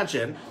can you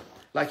imagine,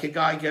 like a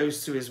guy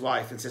goes to his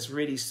wife and says,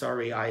 really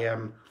sorry,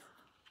 I've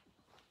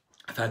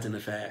had an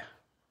affair.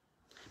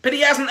 But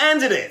he hasn't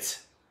ended it.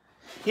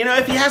 You know,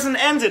 if he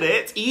hasn't ended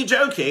it, are you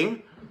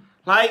joking?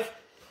 Like,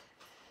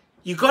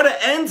 you've got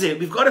to end it.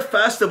 We've got to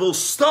first of all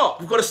stop.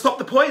 We've got to stop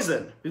the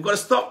poison. We've got to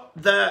stop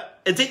the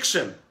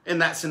addiction in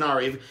that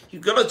scenario.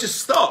 You've got to just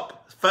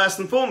stop, first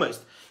and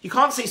foremost. You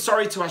can't say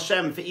sorry to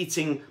Hashem for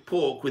eating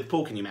pork with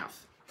pork in your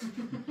mouth.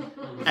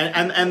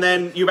 and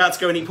then you're about to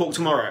go and eat pork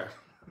tomorrow.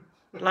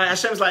 Like,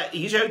 Hashem's like, are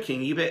you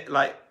joking? Are you a bit,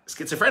 like,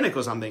 schizophrenic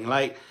or something?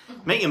 Like,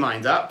 make your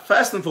mind up.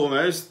 First and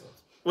foremost,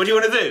 what do you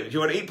want to do? Do you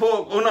want to eat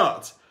pork or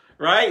not?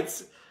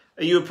 Right?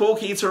 Are you a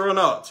pork eater or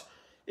not?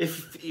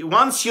 If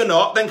once you're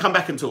not, then come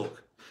back and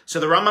talk. So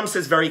the Rambam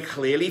says very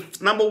clearly,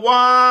 number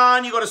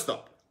one, you got to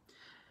stop.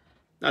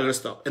 I got to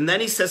stop. And then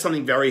he says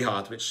something very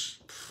hard, which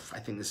I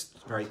think is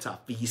very tough.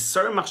 He's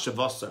so much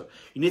shavoso.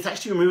 You need to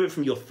actually remove it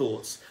from your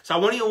thoughts. So I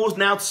want you all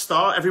now to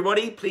start,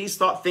 everybody, please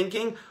start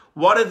thinking,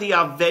 what are the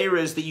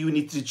averas that you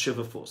need to do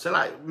tshuva for? So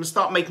like,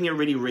 start making it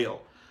really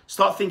real.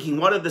 Start thinking,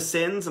 what are the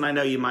sins? And I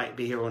know you might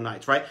be here all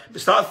night, right?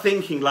 But start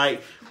thinking,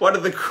 like, what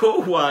are the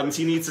cool ones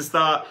you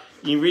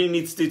really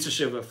need to do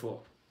teshuva for?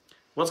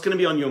 What's going to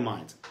be on your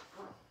mind?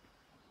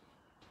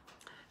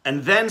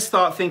 And then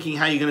start thinking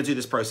how you're going to do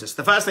this process.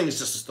 The first thing is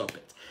just to stop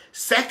it.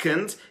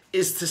 Second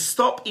is to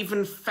stop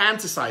even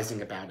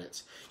fantasizing about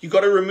it. You've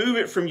got to remove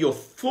it from your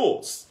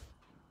thoughts.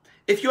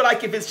 If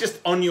it's just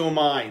on your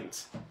mind,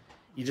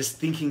 you're just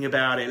thinking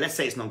about it. Let's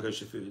say it's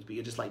non-kosher food, but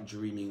you're just like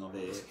dreaming of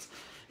it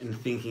and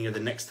thinking of the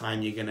next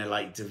time you're going to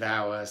like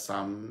devour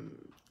some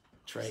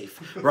treif,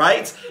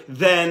 right?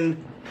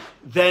 then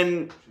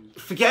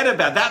forget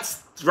about that.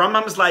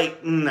 Rambam's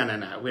like,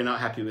 no, we're not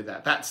happy with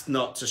that. That's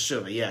not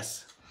teshuva.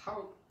 Yes.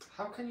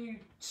 How can you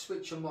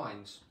switch your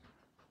mind?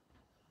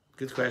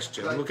 Good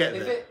question. Like, we'll get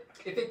there.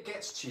 If it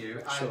gets to you,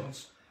 and sure,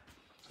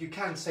 you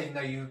can say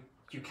no, you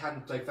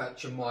can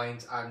divert your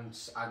mind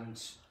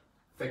and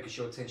focus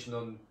your attention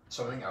on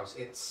something else.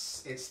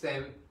 It's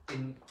there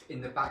in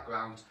the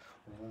background,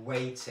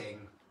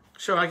 waiting.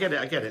 Sure, I get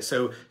it.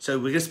 So we're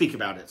going to speak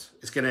about it.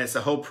 It's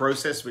a whole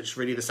process, which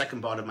really the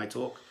second part of my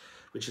talk,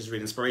 which is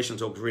really inspirational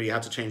talk, really how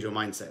to change your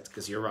mindset,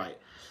 because you're right.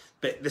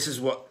 But this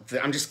is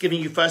I'm just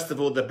giving you, first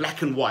of all, the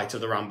black and white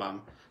of the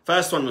Rambam.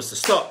 First one was to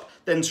stop,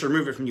 then to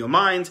remove it from your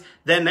mind.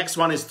 Then next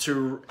one is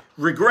to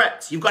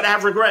regret. You've got to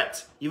have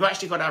regret. You've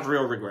actually got to have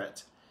real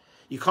regret.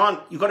 You've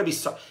got to be,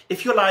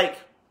 if you're like,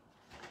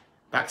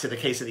 back to the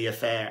case of the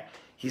affair,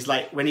 he's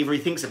like, whenever he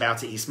thinks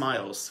about it, he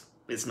smiles.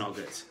 It's not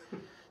good. Do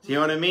you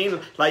know what I mean?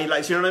 Like,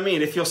 do you know what I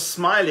mean? If you're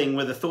smiling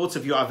with the thought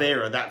of your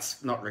avera,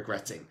 that's not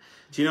regretting.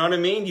 Do you know what I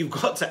mean? You've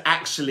got to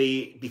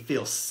actually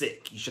feel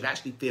sick. You should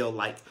actually feel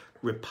like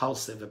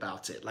repulsive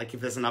about it. Like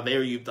if there's an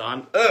avera you've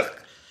done,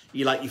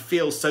 you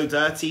feel so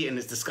dirty and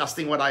it's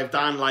disgusting what I've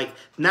done. Like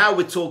now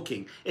we're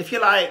talking. If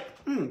you're like,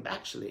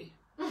 actually,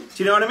 do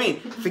you know what I mean?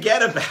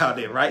 Forget about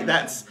it, right?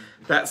 That's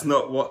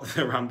not what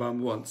the Rambam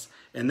wants.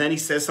 And then he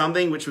says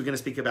something which we're going to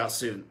speak about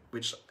soon,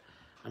 which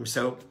I'm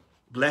so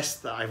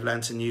blessed that I've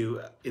learned a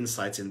new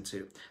insight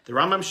into. The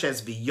Rambam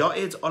says,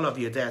 "V'yoed olav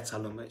yodeh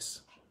talumos."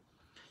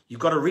 You've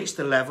got to reach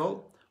the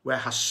level where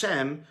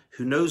Hashem,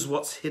 who knows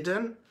what's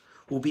hidden,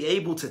 will be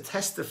able to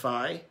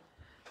testify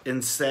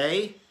and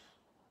say,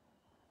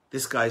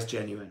 this guy's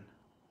genuine,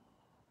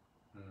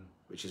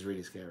 which is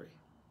really scary.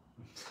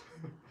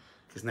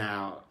 Because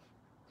now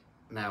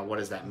what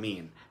does that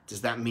mean?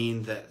 Does that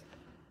mean that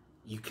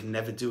you can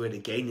never do it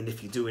again? And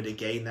if you do it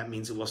again, that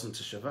means it wasn't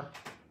teshuva?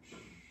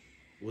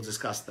 We'll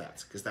discuss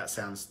that, because that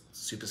sounds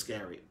super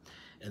scary.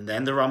 And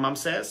then the Rambam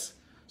says,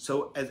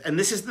 and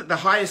this is the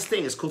highest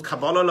thing, it's called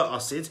Kabbalah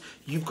La'asid.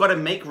 You've got to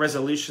make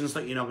resolutions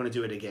that you're not going to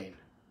do it again.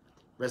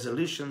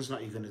 Resolutions,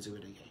 not you're going to do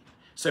it again.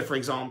 So for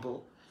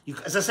example,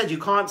 as I said, you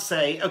can't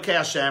say, okay,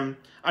 Hashem,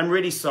 I'm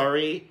really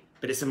sorry,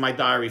 but it's in my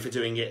diary for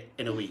doing it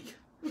in a week.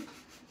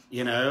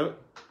 You know,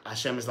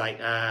 Hashem is like,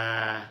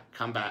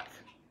 come back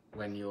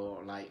when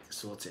you're like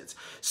sorted.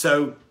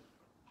 So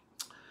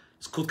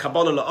it's called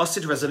Kabbalah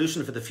La'asid,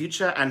 resolution for the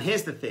future. And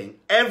here's the thing.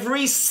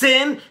 Every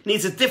sin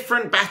needs a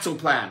different battle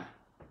plan.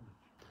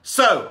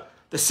 So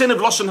the sin of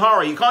Lashon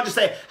Hara, you can't just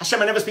say,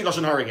 Hashem, I never speak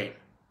Lashon Hara again.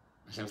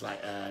 Hashem's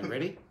like,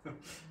 really?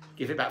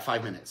 Give it about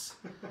 5 minutes.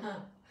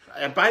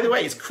 By the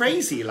way, it's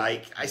crazy.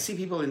 Like, I see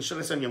people in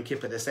Shul Yom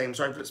Kippur, they're saying, I'm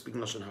sorry for speaking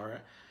Lashon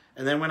Hara.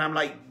 And then when I'm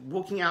like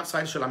walking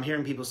outside Shul, I'm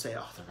hearing people say,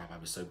 oh, the rabbi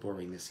was so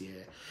boring this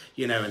year.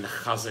 You know, and the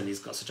chazan, he's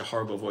got such a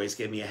horrible voice,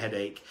 gave me a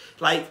headache.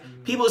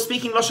 Like, people are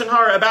speaking Lashon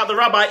Hara about the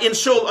rabbi in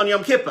Shul on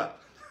Yom Kippur.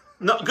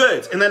 Not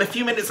good. And then a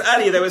few minutes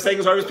earlier, they were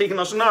saying, sorry, I was speaking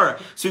Lashon Hara.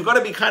 So we've got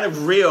to be kind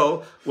of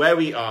real where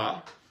we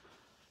are.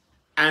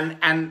 And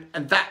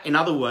that, in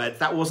other words,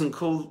 that wasn't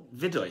called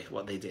vidoy,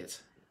 what they did.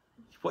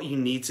 What you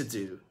need to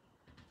do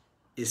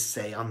is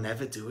say, I'll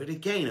never do it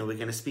again. And we're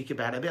going to speak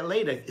about it a bit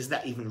later. Is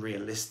that even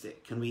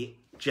realistic? Can we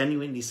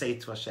genuinely say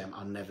to Hashem,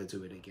 I'll never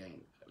do it again?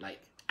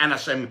 And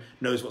Hashem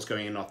knows what's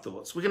going in our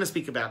thoughts. We're going to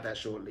speak about that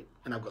shortly.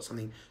 And I've got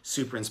something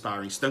super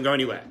inspiring. So don't go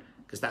anywhere,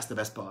 because that's the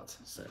best part.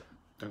 So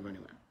don't go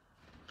anywhere.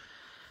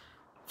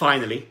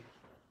 Finally,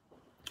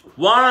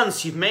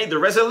 once you've made the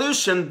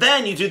resolution,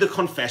 then you do the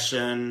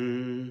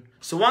confession.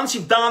 So once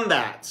you've done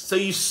that, so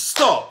you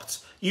stopped,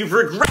 you've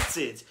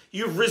regretted,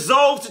 you've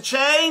resolved to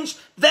change,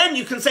 then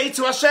you can say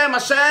to Hashem,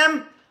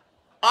 Hashem,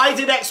 I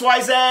did X,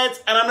 Y, Z,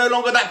 and I'm no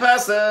longer that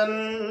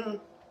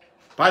person.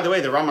 By the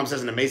way, the Rambam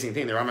says an amazing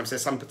thing. The Rambam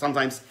says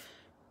sometimes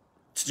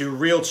to do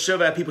real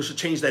teshuva, people should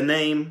change their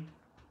name,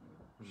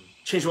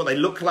 change what they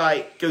look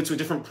like, go to a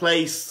different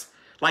place,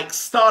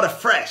 start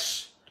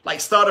afresh, like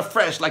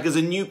as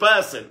a new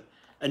person,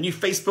 a new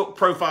Facebook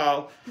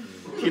profile.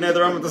 The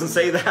Rambam doesn't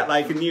say that,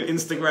 like a new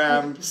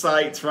Instagram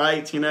site,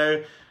 right?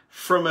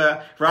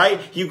 Right?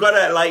 You've got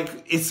to,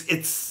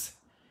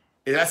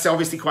 that's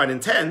obviously quite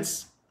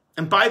intense.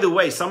 And by the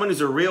way, someone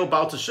who's a real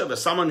Baal Teshuva,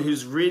 someone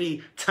who's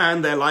really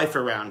turned their life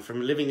around from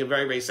living a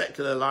very, very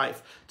secular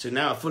life to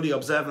now a fully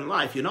observant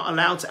life, you're not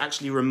allowed to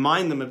actually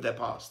remind them of their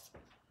past.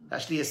 It's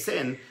actually a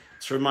sin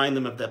to remind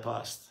them of their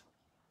past.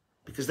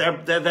 Because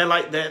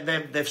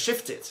they've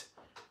shifted.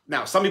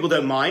 Now, some people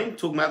don't mind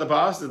talking about the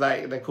past,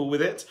 they're cool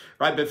with it,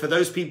 right? But for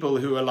those people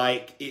who are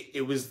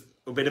it was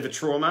a bit of a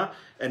trauma,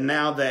 and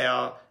now they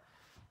are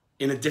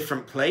in a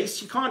different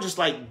place, you can't just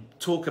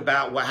talk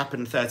about what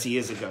happened 30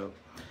 years ago.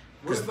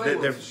 What if they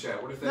want to share?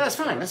 What if That's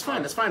fine.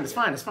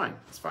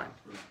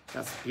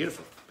 That's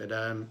beautiful. But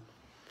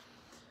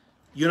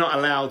you're not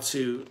allowed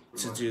to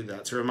do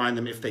that, to remind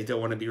them if they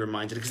don't want to be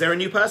reminded. Because they're a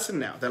new person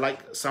now. They're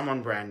like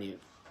someone brand new.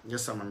 You're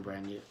someone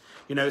brand new.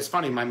 It's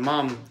funny, my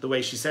mom, the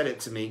way she said it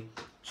to me,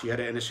 she had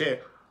it in a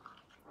shir.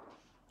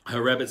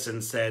 Her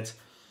Rebbetzin said,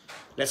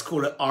 let's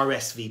call it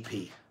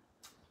RSVP.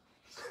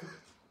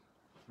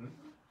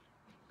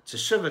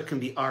 Teshuva can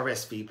be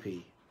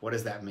RSVP. What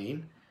does that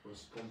mean?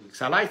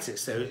 Because I liked it.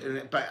 So,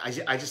 but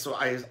I just thought,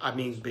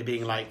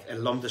 being like a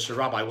Lomda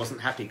Rabbi, I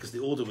wasn't happy because the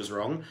order was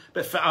wrong.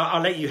 But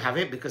I'll let you have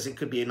it because it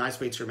could be a nice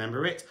way to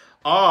remember it.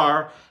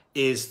 R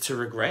is to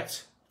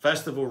regret.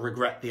 First of all,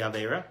 regret the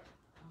Aveira.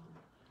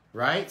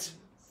 Right?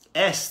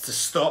 S to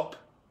stop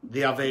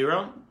the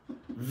Aveira.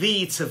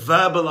 V to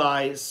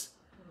verbalize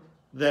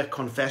the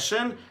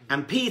confession.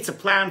 And P to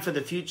plan for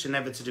the future,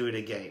 never to do it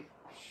again.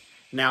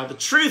 Now, the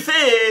truth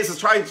is, I was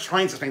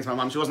trying to explain to my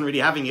mum, she wasn't really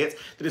having it,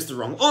 that it's the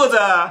wrong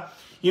order.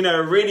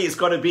 Really, it's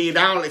got to be,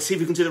 now let's see if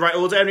we can do the right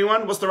order,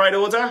 everyone. What's the right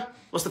order?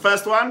 What's the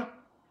first one?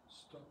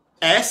 Stop.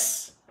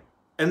 S,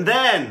 and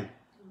then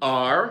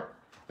R.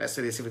 Let's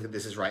see if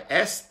this is right.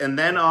 S, and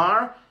then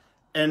R,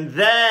 and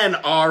then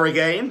R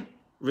again.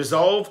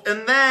 Resolve,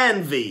 and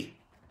then V.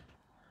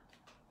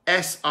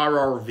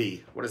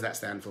 SRRV. What does that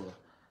stand for?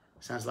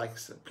 Sounds like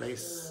a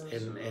place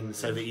in the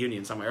Soviet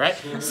Union somewhere, right?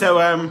 So,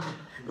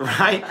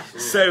 right?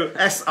 So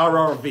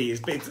SRRV is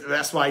big.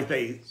 That's why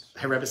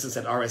Rebbetzin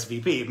said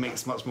RSVP. It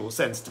makes much more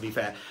sense, to be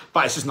fair.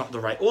 But it's just not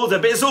the right order.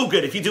 But it's all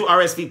good. If you do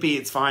RSVP,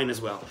 it's fine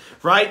as well,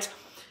 right?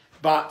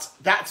 But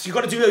you've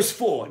got to do those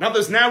four. In other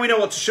words, now we know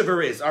what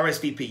Teshuva is,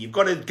 RSVP. You've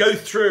got to go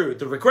through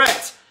the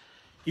regret.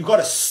 You've got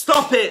to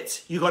stop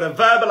it. You've got to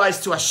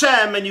verbalize to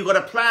Hashem, and you've got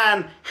to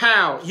plan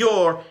how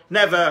you're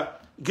never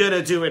going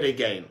to do it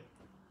again.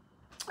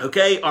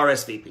 Okay,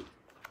 RSVP.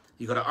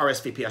 You've got to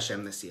RSVP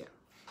Hashem this year.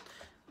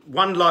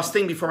 One last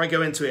thing before I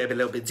go into it a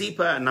little bit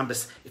deeper.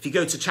 If you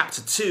go to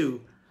chapter 2,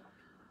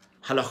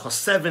 Halacha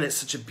 7, it's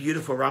such a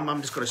beautiful Rambam.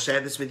 I'm just going to share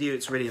this with you.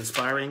 It's really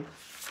inspiring.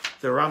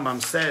 The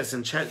Rambam says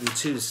in chapter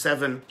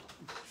 2:7,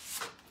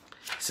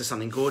 he says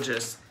something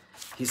gorgeous.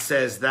 He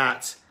says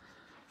that,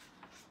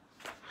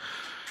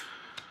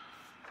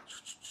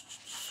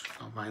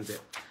 I'll find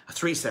it,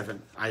 3:7,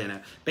 I don't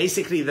know.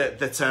 Basically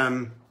that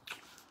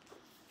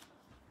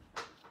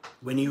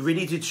when you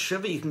really do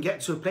Teshuva, you can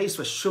get to a place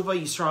where Shuva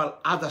Yisrael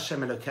ad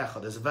Hashem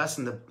Elokecha. There's a verse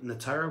in the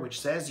Torah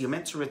which says you're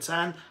meant to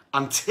return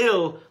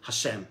until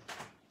Hashem.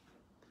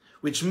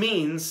 Which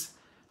means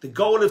the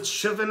goal of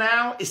Teshuva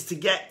now is to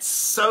get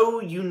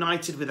so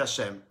united with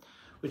Hashem,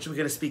 which we're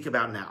going to speak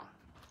about now.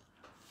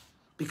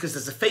 Because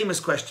there's a famous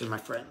question, my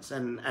friends,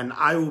 and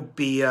I will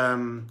be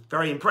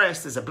very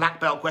impressed. There's a black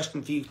belt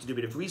question for you to do a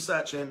bit of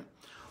research in.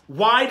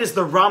 Why does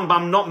the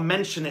Rambam not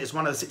mention it as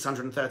one of the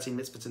 613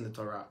 mitzvahs in the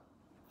Torah?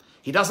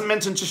 He doesn't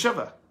mention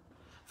Teshuva.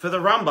 For the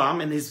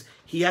Rambam,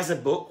 he has a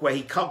book where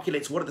he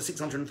calculates what are the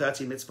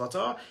 613 mitzvot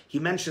are. He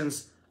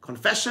mentions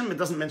confession, but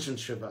doesn't mention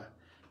Teshuva.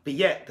 But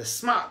yet, the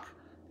Smak,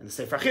 and the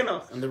Sefer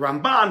Chinuch, and the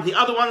Ramban, the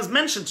other ones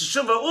mention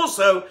Teshuva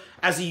also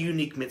as a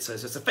unique mitzvah.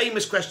 So it's a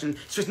famous question.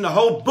 He's written a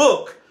whole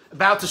book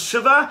about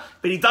Teshuva,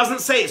 but he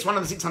doesn't say it's one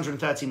of the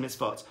 613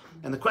 mitzvot.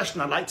 And the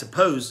question I'd like to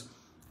pose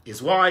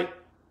is why?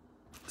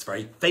 It's a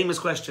very famous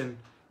question,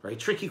 very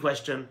tricky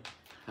question.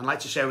 I'd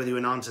like to share with you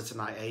an answer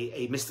tonight,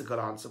 a mystical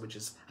answer, which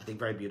is, I think,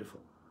 very beautiful.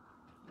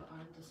 But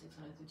aren't the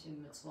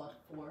 613 mitzvot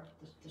for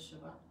the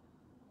Teshuva?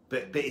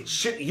 But it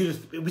should.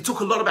 We talk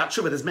a lot about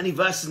Teshuva. There's many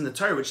verses in the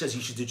Torah which says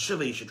you should do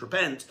Teshuva, you should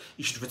repent,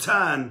 you should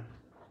return.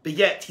 But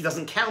yet he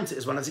doesn't count it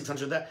as one of the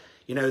 600.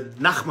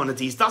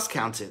 Nachmanides does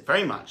count it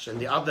very much, and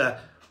the other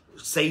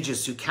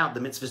sages who count the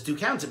mitzvahs do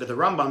count it, but the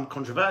Rambam,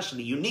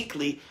 controversially,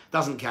 uniquely,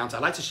 doesn't count.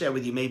 I'd like to share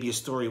with you maybe a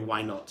story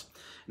why not.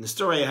 And the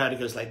story I heard, it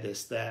goes like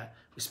this. We're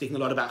speaking a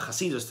lot about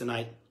Hasidus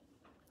tonight.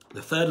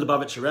 The third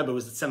Lubavitcher Rebbe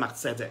was the Tzemach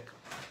Tzedek.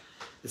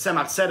 The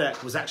Tzemach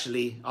Tzedek was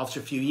actually, after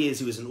a few years,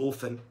 he was an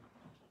orphan.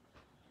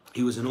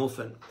 He was an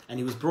orphan. And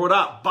he was brought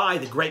up by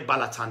the great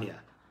Balatanya.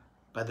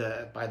 By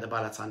the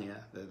Balatanya,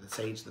 the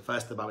sage, the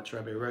first Lubavitcher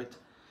Rebbe wrote.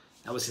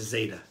 That was his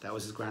Zayda. That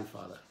was his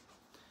grandfather.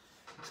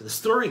 So the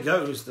story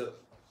goes that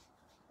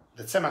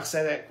the Tzemach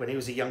Tzedek, when he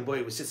was a young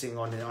boy, was sitting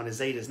on his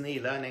Zayda's knee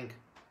learning.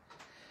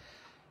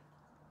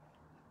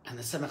 And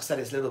the Tzemach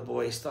Tzedek's little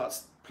boy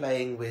starts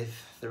playing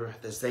with the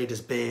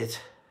Zayda's beard,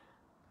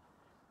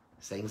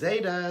 saying,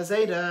 Zayda,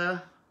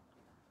 Zayda.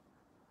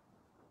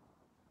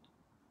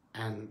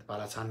 And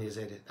Balatanya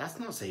Zayda, that's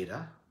not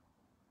Zayda.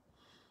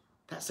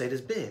 That's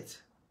Zayda's beard.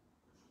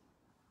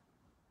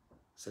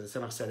 So the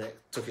Tzemach Tzedek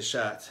took his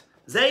shirt.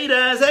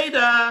 Zayda,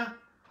 Zayda.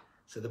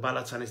 So the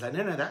Balatanya is like,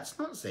 no, that's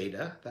not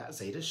Zayda.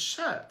 That's Zayda's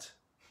shirt.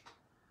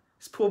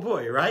 This poor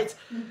boy, right?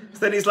 So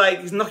then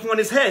he's knocking on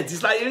his head.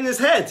 He's like, in his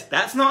head.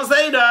 That's not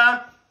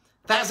Zayda.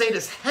 That's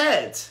Zayda's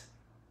head.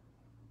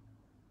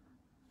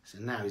 So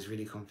now he's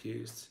really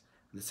confused.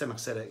 And the Tzemach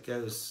Tzedek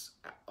goes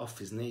off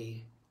his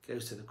knee,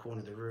 goes to the corner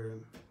of the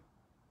room,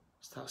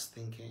 starts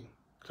thinking,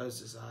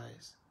 closes his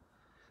eyes,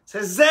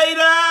 says,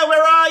 Zayda,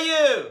 where are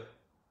you?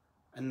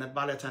 And the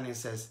Balatanya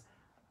says,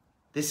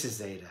 this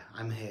is Zayda,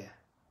 I'm here.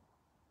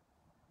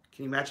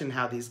 Can you imagine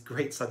how these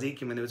great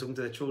tzaddikim, when they were talking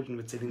to their children,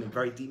 were telling them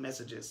very deep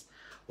messages?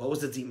 What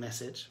was the deep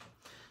message?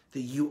 That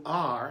you're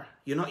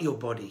not your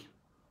body.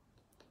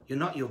 You're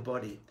not your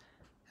body.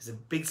 There's a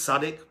big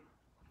tzaddik,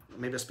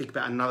 maybe I'll speak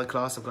about in another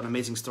class, I've got an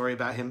amazing story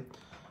about him,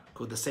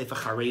 called the Sefer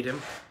Haredim,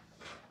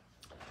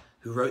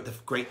 who wrote the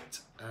great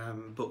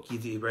book,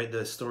 he wrote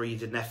the story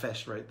Yidid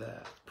Nefesh, wrote the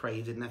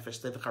Pray Yidid Nefesh.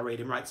 Sefer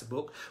Haredim writes a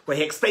book where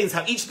he explains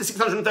how each of the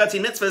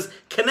 613 mitzvahs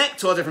connect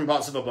to our different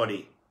parts of our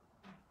body.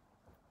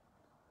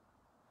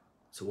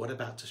 So what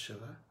about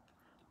Teshuva?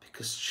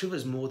 Because Teshuva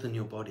is more than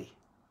your body.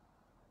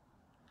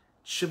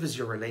 Teshuva is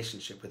your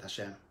relationship with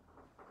Hashem.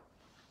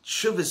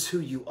 Teshuva is who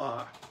you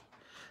are.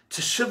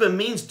 Teshuva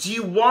means, do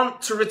you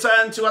want to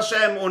return to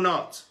Hashem or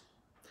not?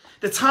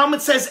 The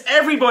Talmud says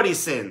everybody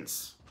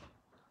sins.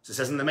 So it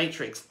says in the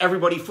Matrix,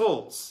 everybody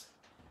falls.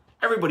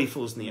 Everybody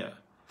falls near.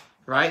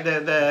 Right?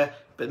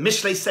 But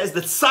Mishlei says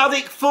the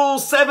tzaddik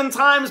falls 7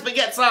 times but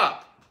gets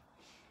up.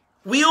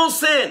 We all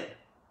sin.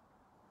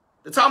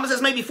 The Talmud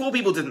says maybe 4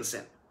 people didn't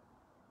sin.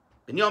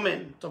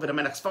 Binyamin, David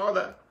HaMelech's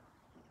father.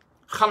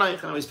 Chanai, I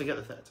can always forget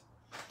the 3rd.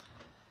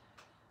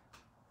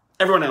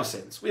 Everyone else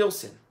sins. We all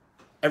sin.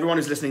 Everyone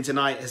who's listening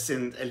tonight has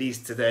sinned at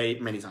least today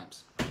many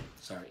times.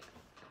 Sorry.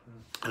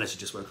 Unless you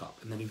just woke up.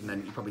 And then even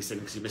then you probably sin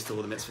because you missed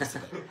all the mitzvahs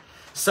today.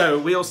 So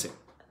we all sin.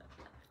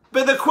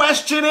 But the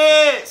question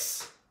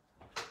is,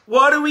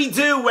 what do we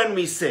do when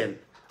we sin?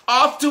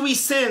 After we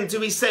sin, do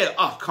we say,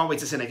 oh, can't wait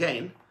to sin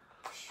again?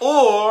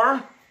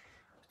 Or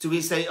do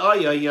we say,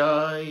 oy, oy,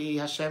 oy,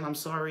 Hashem, I'm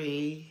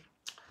sorry.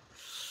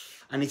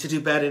 I need to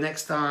do better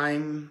next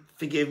time.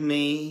 Forgive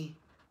me.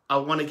 I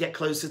want to get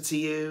closer to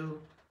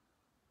you.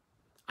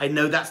 I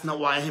know that's not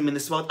why I'm in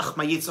this world. Ugh,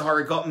 my Yetzer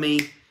Hara got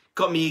me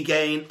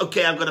again.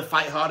 Okay, I've got to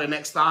fight harder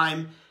next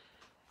time.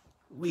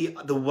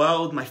 The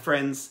world, my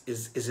friends,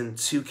 is in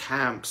 2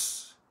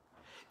 camps.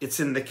 It's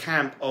in the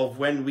camp of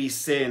when we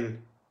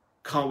sin,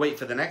 can't wait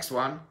for the next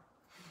one.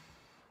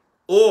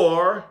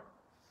 Or,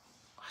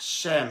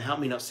 Hashem, help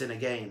me not sin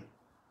again.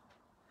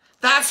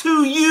 That's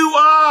who you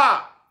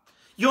are.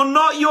 You're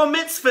not your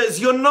mitzvahs.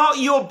 You're not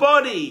your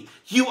body.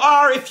 You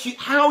are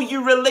how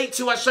you relate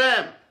to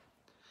Hashem.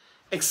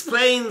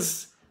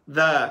 Explains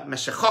the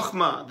Meshech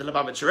Chochmah, the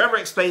Lubavitcher Rebbe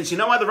explains, you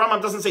know why the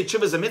Rambam doesn't say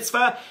tshuva is a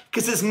mitzvah?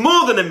 Because it's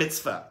more than a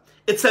mitzvah.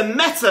 It's a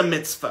meta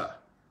mitzvah.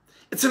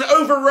 It's an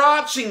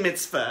overarching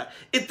mitzvah.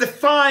 It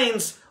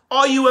defines,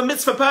 are you a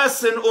mitzvah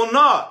person or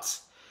not?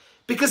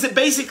 Because it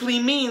basically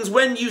means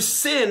when you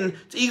sin,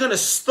 are you going to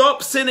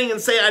stop sinning and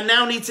say, I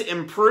now need to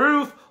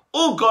improve?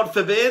 Or, God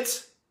forbid,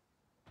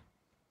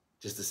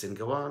 just the sin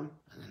go on,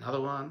 and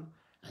another one,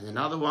 and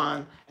another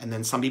one. And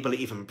then some people are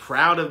even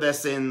proud of their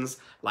sins,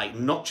 like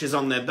notches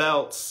on their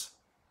belts.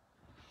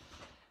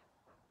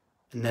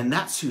 And then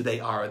that's who they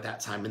are at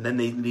that time. And then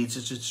they need to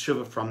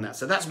teshuva from that.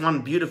 So that's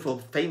one beautiful,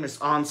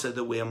 famous answer,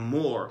 that we are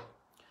more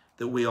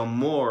than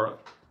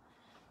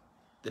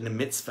a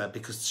mitzvah,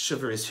 because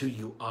teshuva is who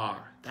you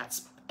are.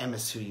 That's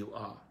emes, who you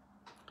are.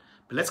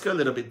 But let's go a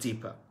little bit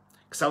deeper,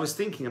 because I was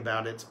thinking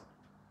about it.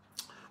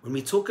 When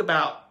we talk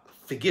about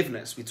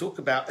forgiveness, we talk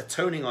about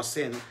atoning our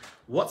sin,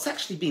 what's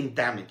actually being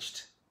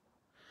damaged?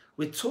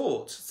 We're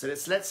taught, so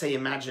let's say,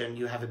 imagine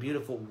you have a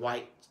beautiful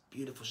white,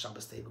 beautiful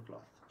Shabbos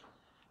tablecloth.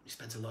 You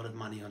spent a lot of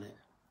money on it.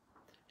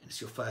 And it's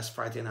your first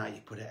Friday night,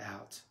 you put it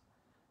out.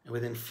 And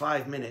within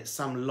 5 minutes,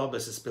 some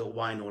lobbers has spilled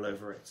wine all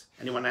over it.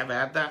 Anyone ever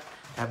had that?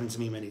 Happened to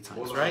me many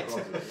times, right?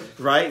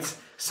 Right?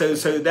 So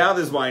now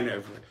there's wine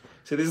over it.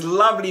 So this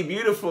lovely,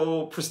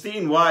 beautiful,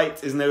 pristine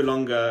white is no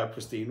longer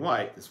pristine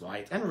white. There's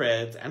white and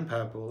red and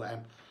purple.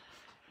 And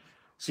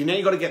so now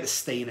you've got to get the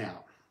stain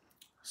out.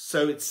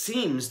 So it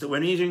seems that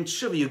when you're doing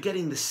teshuva, you're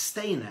getting the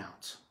stain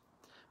out.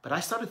 But I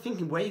started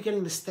thinking, where are you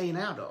getting the stain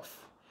out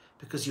of?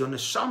 Because your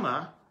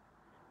neshama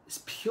is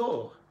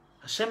pure.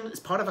 Hashem is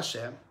part of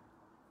Hashem.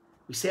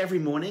 We say every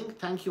morning,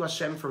 thank you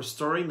Hashem for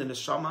restoring the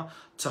neshama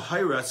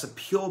tahora. It's a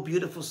pure,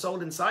 beautiful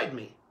soul inside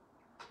me.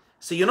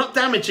 So you're not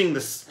damaging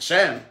this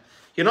Hashem.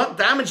 You're not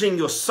damaging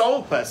your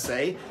soul per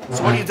se.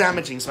 So what are you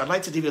damaging? So I'd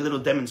like to give you a little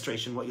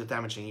demonstration of what you're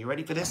damaging. Are you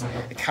ready for this? A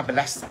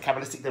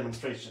Kabbalistic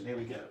demonstration. Here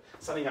we go.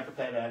 Something I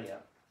prepared earlier.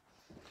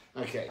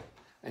 Okay.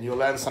 And you'll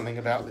learn something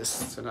about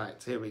this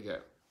tonight. Here we go.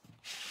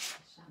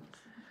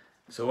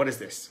 So what is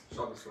this?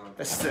 Shabbos lamp.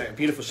 This is a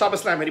beautiful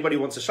Shabbos lamp. Anybody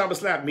wants a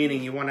Shabbos lamp?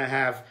 Meaning you want to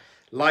have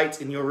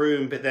light in your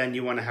room, but then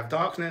you want to have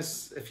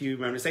darkness, if you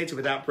want to say to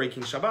without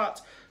breaking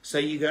Shabbat. So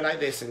you go like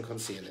this and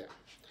conceal it.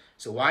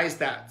 So why is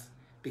that?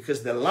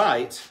 Because the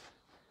light,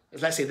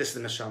 let's say this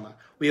is the neshama.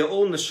 We are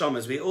all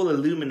neshamas. We all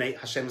illuminate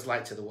Hashem's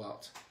light to the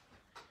world.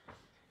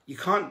 You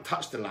can't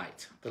touch the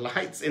light. The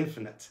light's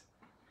infinite.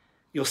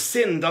 Your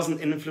sin doesn't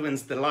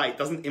influence the light,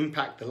 doesn't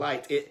impact the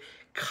light. It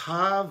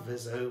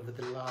covers over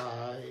the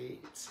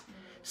light.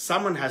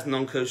 Someone has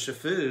non-kosher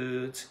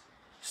food,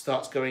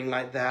 starts going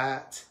like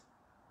that.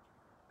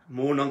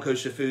 More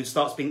non-kosher food,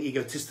 starts being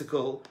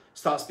egotistical,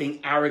 starts being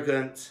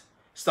arrogant,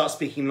 starts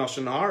speaking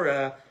Lashon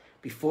Hara.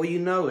 Before you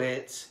know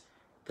it,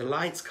 the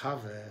light's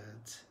covered.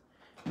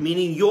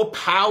 Meaning your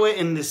power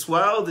in this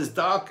world is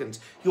darkened.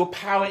 Your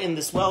power in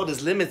this world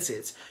is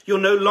limited. You're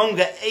no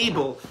longer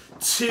able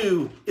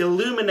to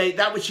illuminate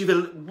that which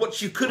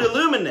you could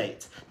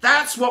illuminate.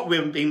 That's what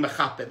we're being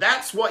mechaper.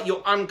 That's what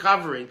you're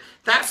uncovering.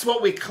 That's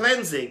what we're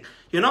cleansing.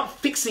 You're not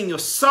fixing your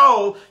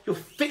soul. You're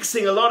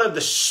fixing a lot of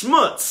the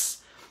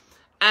schmutz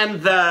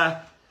and the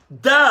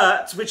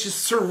dirt which is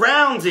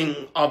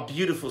surrounding our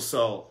beautiful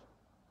soul.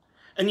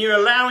 And you're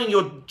allowing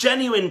your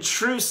genuine,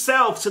 true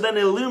self to then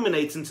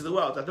illuminate into the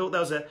world. I thought that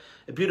was a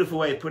beautiful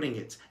way of putting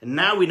it. And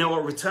now we know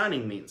what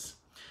returning means.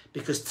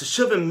 Because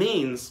teshuva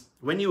means,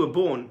 when you were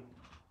born,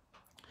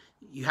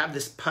 you have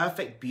this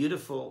perfect,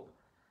 beautiful,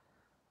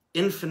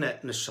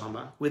 infinite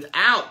neshama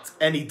without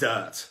any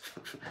dirt.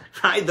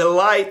 Right? The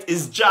light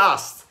is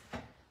just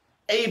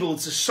able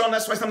to shine.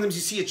 That's why sometimes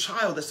you see a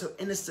child, they're so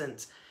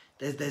innocent.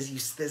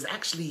 There's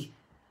actually,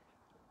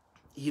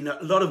 a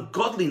lot of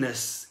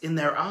godliness in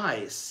their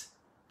eyes.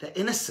 They're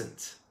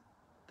innocent.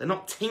 They're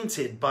not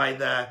tainted by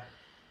the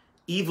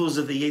evils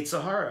of the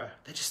Yetzer Hara.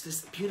 They're just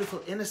this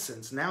beautiful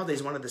innocence.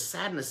 Nowadays, one of the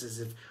sadnesses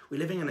of we're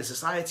living in a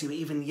society where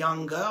even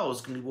young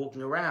girls can be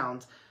walking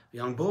around,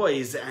 young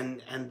boys,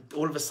 and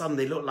all of a sudden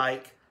they look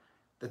like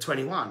they're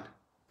 21,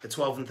 they're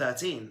 12 and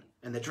 13,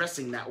 and they're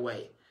dressing that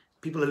way.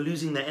 People are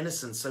losing their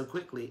innocence so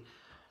quickly,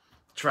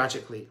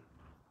 tragically.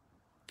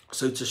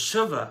 So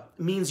teshuva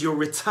means you're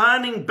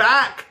returning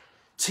back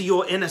to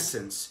your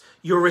innocence.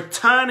 You're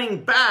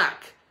returning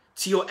back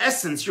to your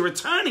essence. You're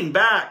returning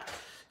back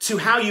to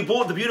how you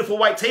bought the beautiful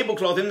white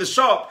tablecloth in the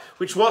shop,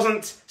 which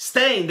wasn't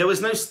stained. There was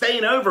no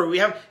stain over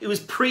it. It was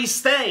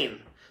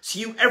pre-stain.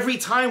 So every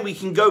time we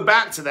can go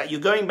back to that,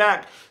 you're going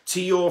back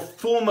to your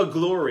former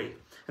glory.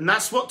 And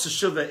that's what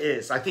teshuva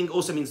is. I think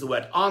also means the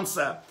word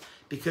answer,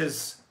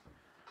 because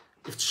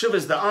if teshuva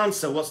is the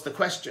answer, what's the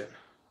question?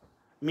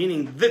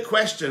 Meaning the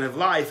question of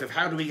life, of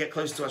how do we get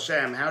close to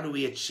Hashem? How do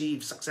we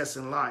achieve success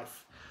in life?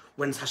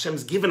 When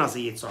Hashem's given us a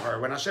Yetzer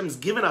Hara, when Hashem's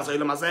given us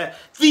Olam Hazeh,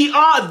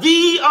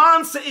 the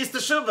answer is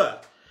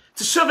teshuva.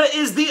 Teshuva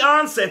is the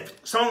answer. If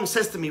someone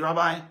says to me,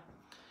 Rabbi,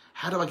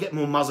 how do I get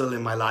more muzzle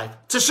in my life?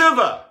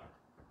 Teshuva.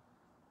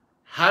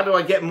 How do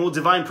I get more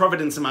divine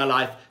providence in my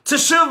life?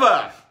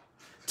 Teshuva.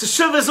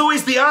 Teshuva is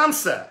always the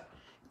answer.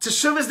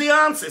 Teshuva is the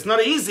answer. It's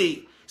not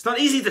easy. It's not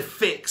easy to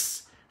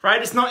fix, right?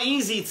 It's not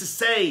easy to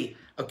say,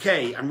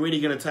 okay, I'm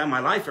really going to turn my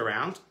life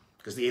around,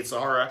 because the Yetzer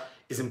Hara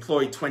is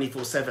employed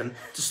 24/7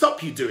 to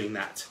stop you doing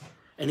that.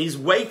 And he's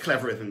way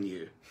cleverer than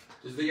you.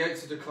 Does the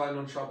Yetzer decline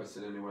on Shabbos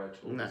in any way at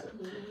all? No.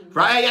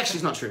 Right, actually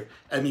it's not true.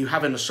 You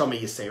have a neshama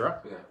yisera.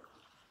 Yeah.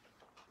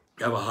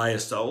 You have a higher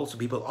soul, so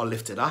people are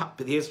lifted up,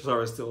 but the Yetzer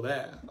Hara is still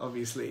there,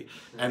 obviously.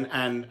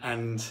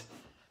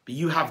 But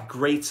you have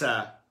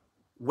greater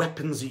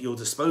weapons at your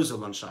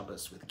disposal on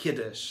Shabbos with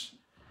Kiddush.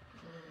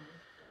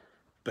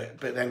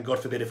 But then, God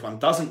forbid, if one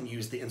doesn't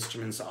use the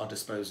instruments at our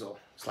disposal.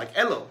 It's like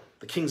Elul,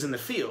 the king's in the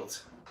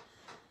field.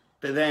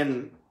 But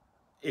then,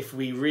 if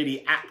we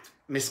really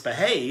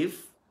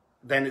misbehave,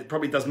 then it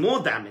probably does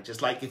more damage.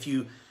 It's like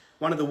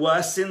one of the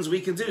worst sins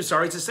we can do,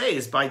 sorry to say,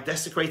 is by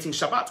desecrating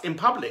Shabbat in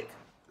public.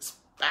 It's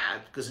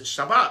bad, because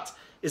Shabbat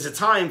is a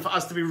time for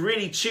us to be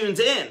really tuned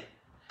in.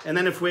 And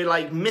then if we're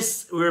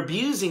we're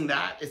abusing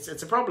that,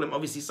 it's a problem.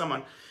 Obviously,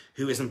 someone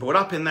who isn't brought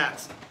up in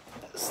that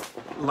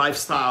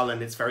lifestyle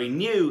and it's very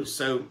new,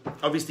 so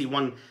obviously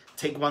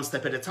take one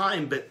step at a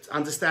time, but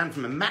understand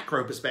from a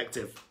macro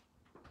perspective,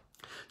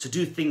 to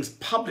do things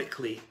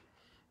publicly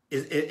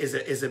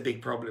is a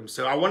big problem.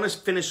 So I want to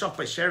finish off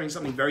by sharing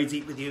something very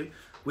deep with you,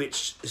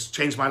 which has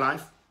changed my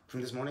life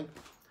from this morning,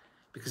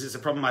 because it's a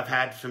problem I've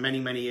had for many,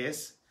 many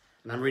years,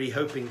 and I'm really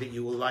hoping that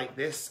you will like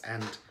this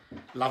and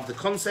love the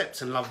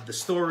concept and love the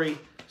story.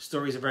 The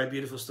story is a very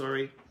beautiful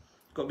story.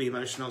 Got to be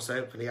emotional, so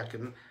hopefully I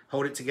can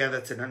hold it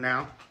together to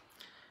now.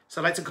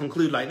 So I'd like to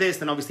conclude like this,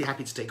 then obviously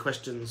happy to take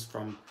questions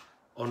from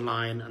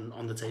online and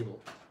on the table,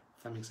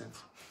 if that makes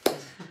sense.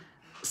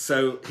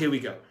 So here we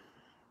go.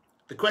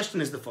 The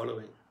question is the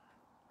following.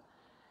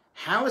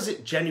 How is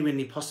it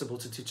genuinely possible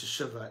to do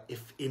Teshuva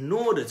if in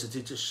order to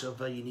do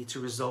Teshuva you need to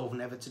resolve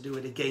never to do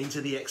it again,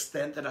 to the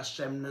extent that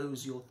Hashem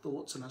knows your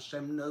thoughts and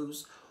Hashem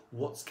knows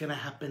what's going to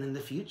happen in the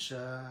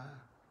future?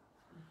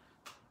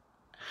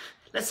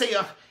 Let's say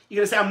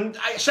you're going to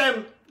say,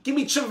 Hashem, give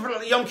me Teshuva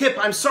for Yom Kippur,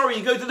 I'm sorry.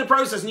 You go through the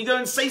process and you go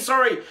and say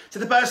sorry to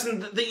the person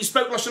that you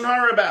spoke Lashon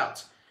Hara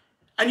about.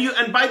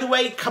 And by the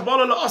way,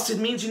 Kabbalah La'asid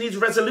means you need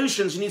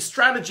resolutions, you need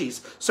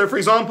strategies. So for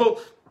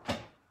example,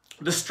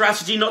 the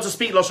strategy not to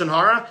speak Lashon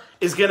Hara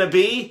is going to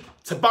be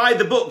to buy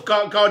the book,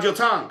 Guard Your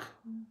Tongue.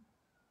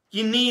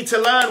 You need to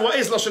learn what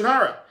is Lashon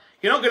Hara.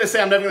 You're not going to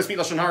say, I'm never going to speak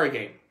Lashon Hara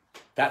again.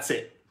 That's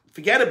it.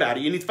 Forget about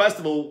it. You need, first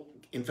of all,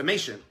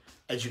 information,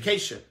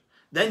 education.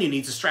 Then you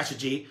need a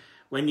strategy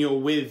when you're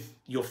with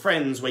your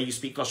friends where you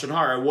speak Lashon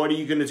Hara. What are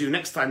you going to do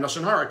next time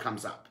Lashon Hara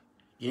comes up?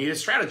 You need a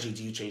strategy.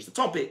 Do you change the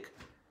topic?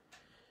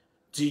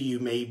 Do you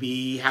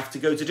maybe have to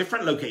go to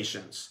different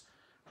locations?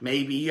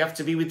 Maybe you have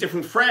to be with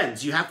different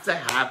friends. You have to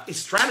have a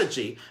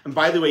strategy. And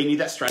by the way, you need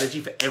that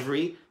strategy for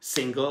every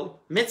single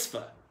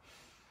mitzvah.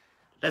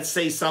 Let's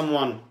say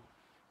someone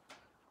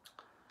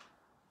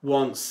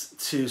wants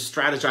to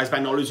strategize by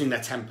not losing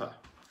their temper,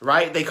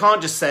 right? They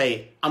can't just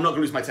say, I'm not going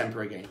to lose my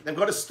temper again. They've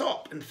got to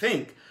stop and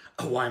think,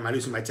 oh, why am I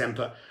losing my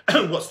temper?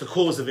 What's the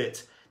cause of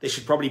it? They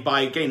should probably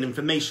gain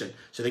information.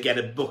 So they get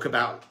a book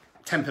about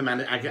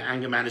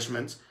anger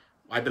management.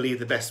 I believe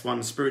the best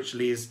one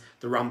spiritually is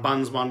the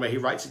Ramban's one, where he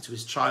writes it to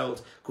his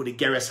child, called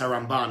Igeres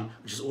HaRamban,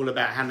 which is all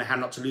about how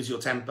not to lose your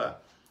temper.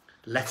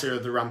 Letter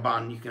of the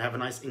Ramban. You can have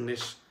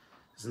there's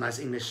a nice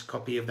English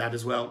copy of that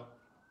as well.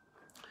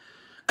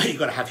 You've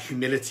got to have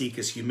humility,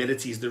 because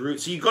humility is the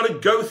root. So you've got to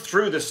go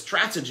through the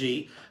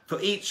strategy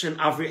for each and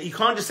every. You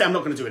can't just say, I'm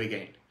not going to do it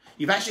again.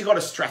 You've actually got to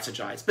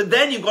strategize. But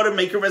then you've got to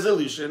make a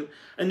resolution,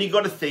 and you've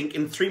got to think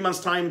in 3 months'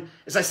 time.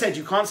 As I said,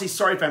 you can't say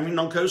sorry for having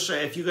non-kosher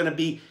if you're going to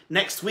be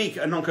next week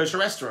at a non-kosher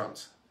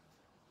restaurant.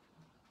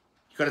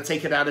 You've got to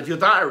take it out of your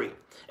diary.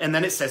 And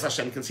then it says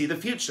Hashem can see the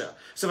future.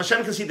 So if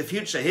Hashem can see the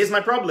future, here's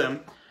my problem.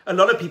 A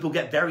lot of people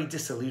get very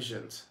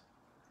disillusioned.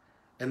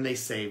 And they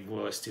say,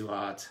 whoa, it's too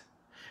hard.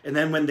 And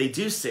then when they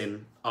do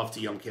sin after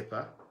Yom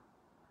Kippur,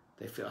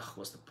 they feel, oh,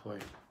 what's the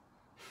point?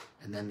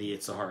 And then the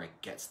Yetzer Hara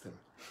gets them.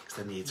 Because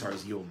then the Yetzer Hara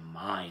is, you're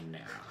mine now.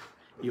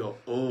 You're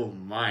all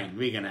mine.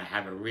 We're going to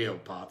have a real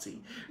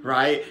party,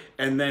 right?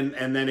 And then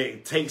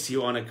it takes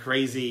you on a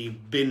crazy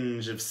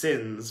binge of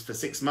sins for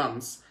 6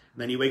 months.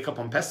 And then you wake up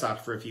on Pesach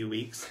for a few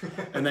weeks.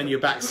 And then you're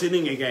back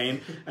sinning again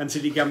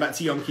until you come back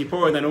to Yom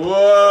Kippur. And then,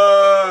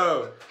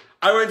 whoa,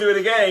 I won't do it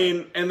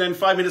again. And then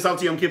 5 minutes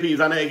after Yom Kippur, you've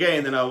done it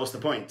again. Then, oh, what's the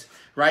point?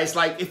 Right? It's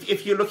like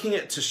if you're looking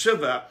at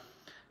Teshuva,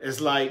 it's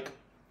like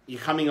you're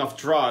coming off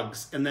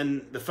drugs, and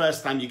then the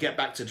first time you get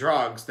back to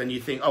drugs, then you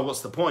think, oh,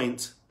 what's the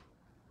point?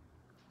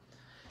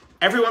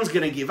 Everyone's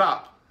going to give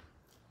up.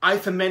 I,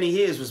 for many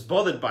years, was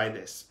bothered by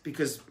this,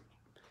 because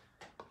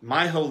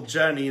my whole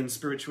journey in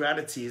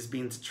spirituality has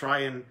been to try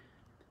and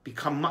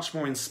become much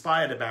more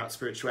inspired about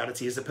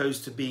spirituality as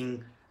opposed to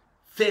being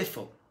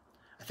fearful.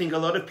 I think a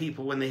lot of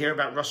people, when they hear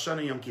about Rosh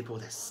Hashanah Yom Kippur,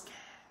 they're scared.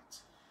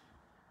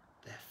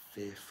 They're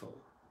fearful.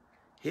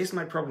 Here's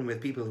my problem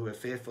with people who are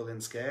fearful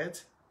and scared.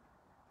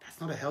 That's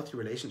not a healthy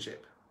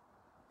relationship.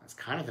 That's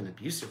kind of an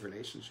abusive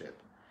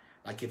relationship.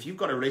 Like if you've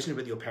got a relationship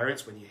with your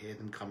parents, when you hear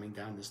them coming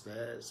down the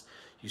stairs,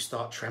 you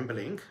start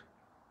trembling.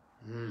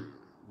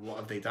 What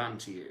have they done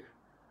to you?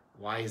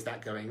 Why is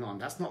that going on?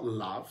 That's not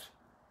love.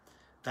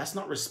 That's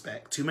not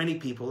respect. Too many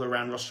people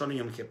around Rosh Hashanah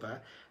Yom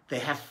Kippur, they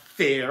have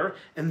fear,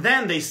 and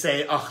then they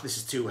say, oh, this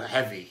is too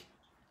heavy,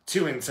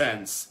 too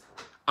intense.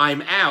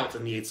 I'm out,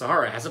 and the Yetzer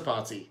Hara has a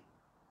party.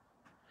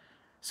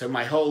 So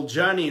my whole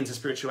journey into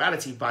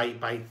spirituality,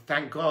 by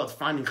thank God,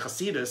 finding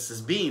Hasidus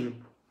has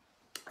been,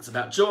 it's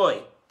about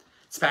joy.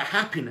 It's about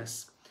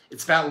happiness.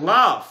 It's about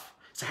love.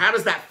 So how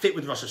does that fit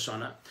with Rosh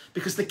Hashanah?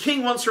 Because the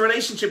king wants a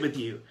relationship with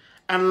you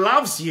and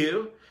loves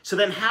you. So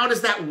then how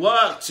does that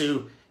work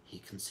to, he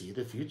can see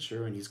the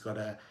future and he's going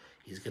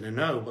to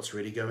know what's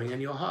really going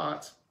in your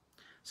heart.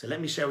 So let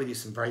me share with you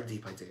some very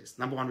deep ideas.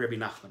 Number one, Rabbi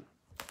Nachman.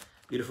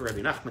 Beautiful Rabbi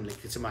Nachman,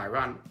 Likutei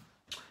Moharan,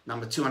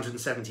 number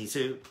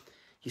 272.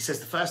 He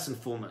says the first and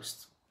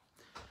foremost,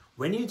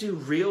 when you do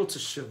real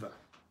Teshuva,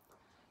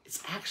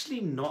 it's actually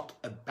not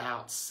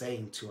about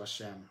saying to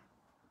Hashem,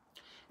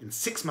 in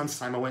 6 months'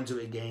 time I won't do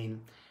it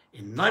again.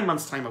 In 9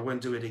 months' time I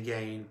won't do it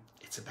again.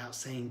 It's about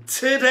saying,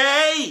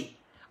 today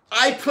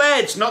I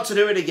pledge not to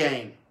do it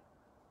again.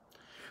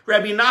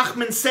 Rabbi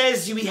Nachman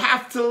says we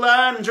have to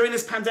learn, during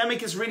this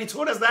pandemic, it's really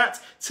taught us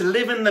that, to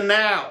live in the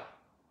now,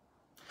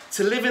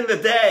 to live in the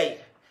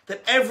day,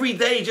 that every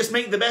day just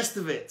make the best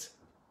of it.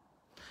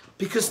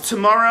 Because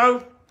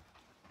tomorrow,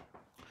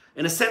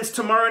 in a sense,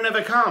 tomorrow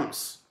never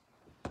comes.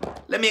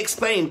 Let me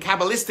explain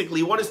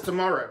Kabbalistically, what is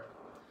tomorrow?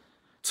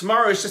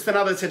 Tomorrow is just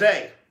another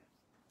today.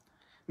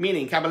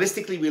 Meaning,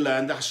 Kabbalistically, we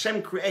learn that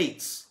Hashem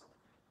creates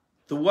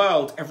the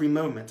world every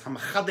moment.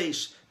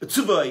 Hamachadesh,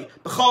 b'tzuvay,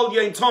 b'chol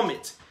yoyim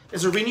tomit.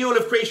 There's a renewal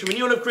of creation,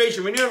 renewal of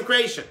creation, renewal of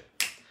creation.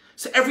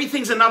 So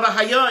everything's another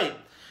hayom.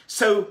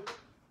 So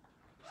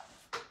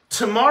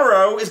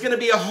tomorrow is going to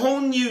be a whole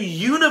new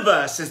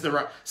universe, says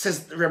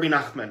Rabbi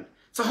Nachman.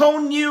 It's a whole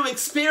new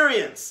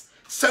experience.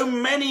 So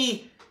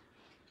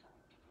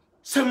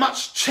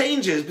much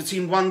changes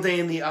between one day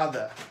and the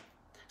other.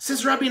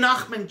 Says Rabbi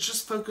Nachman,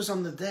 just focus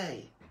on the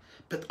day.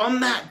 But on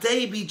that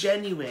day, be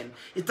genuine.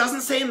 It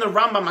doesn't say in the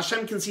Rambam,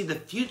 Hashem can see the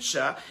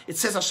future. It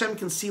says Hashem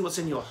can see what's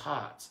in your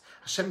heart.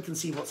 Hashem can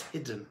see what's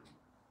hidden.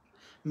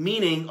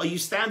 Meaning, are you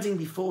standing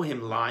before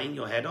him lying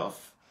your head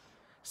off?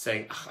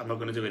 Saying, I'm not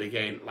going to do it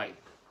again. Like,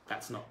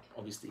 that's not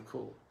obviously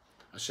cool.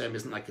 Hashem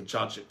isn't like a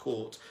judge at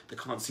court that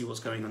can't see what's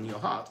going on in your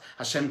heart.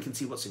 Hashem can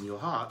see what's in your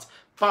heart.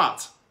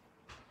 But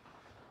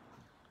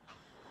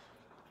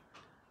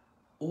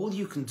all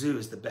you can do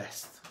is the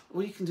best.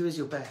 All you can do is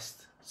your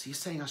best. So you're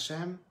saying,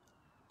 Hashem,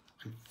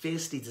 I'm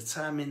fiercely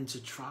determined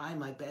to try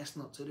my best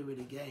not to do it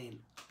again.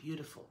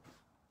 Beautiful.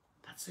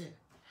 That's it.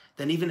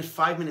 Then even if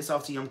 5 minutes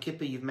after Yom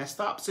Kippur you've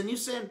messed up, it's a new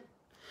sin.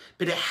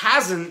 But it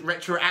hasn't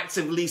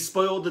retroactively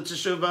spoiled the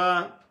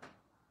Teshuva.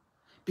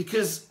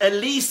 Because at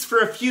least for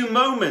a few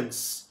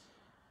moments,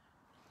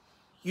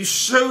 you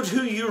showed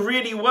who you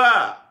really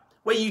were.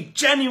 Where you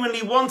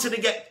genuinely wanted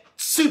to get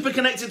super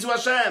connected to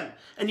Hashem.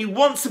 And you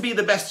want to be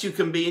the best you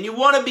can be. And you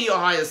want to be your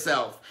higher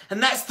self.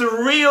 And that's the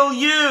real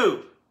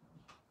you.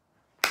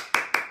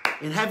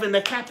 In heaven,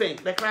 they're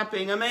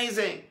clapping,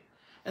 amazing.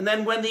 And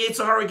then when the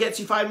Yetzer Hara gets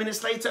you 5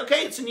 minutes later,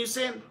 okay, it's a new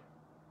sin.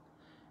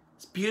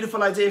 It's a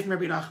beautiful idea from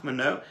Rabbi Nachman,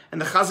 no? And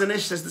the Chazon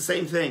Ish says the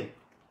same thing.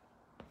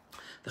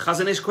 The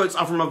Chazon Ish quotes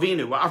Avram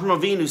Avinu. What Avram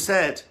Avinu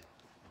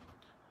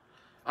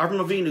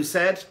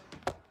said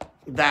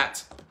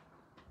that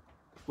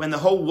when the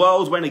whole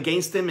world went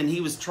against him and he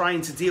was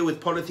trying to deal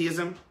with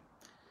polytheism,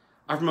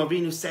 Avram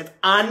Avinu said,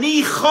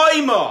 Ani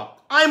choima,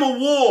 I'm a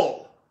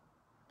wall.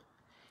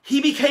 He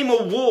became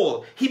a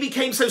wall. He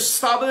became so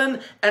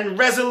stubborn and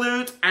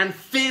resolute and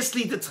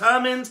fiercely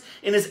determined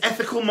in his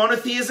ethical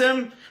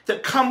monotheism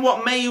that come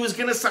what may, he was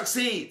going to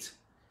succeed.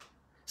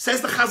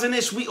 Says the Chazon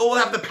Ish, we all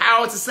have the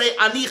power to say,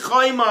 Ani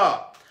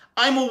choima,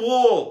 I'm a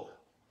wall.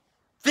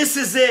 This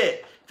is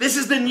it. This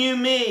is the new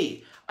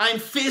me. I'm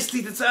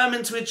fiercely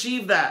determined to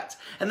achieve that.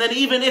 And then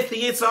even if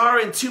the Yetzer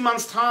Hara in 2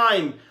 months'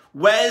 time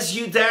wears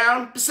you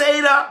down,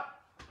 Beseda,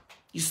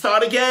 you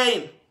start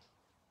again.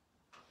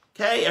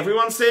 Okay,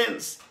 everyone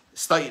sins.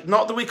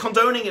 Not that we're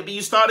condoning it, but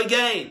you start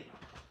again.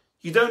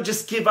 You don't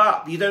just give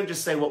up. You don't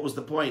just say, what was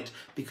the point?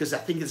 Because I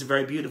think it's a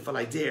very beautiful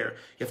idea.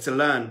 You have to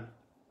learn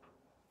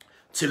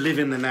to live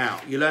in the now.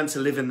 You learn to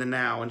live in the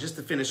now. And just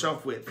to finish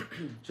off with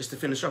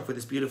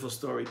this beautiful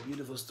story.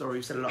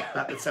 We've said a lot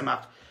about the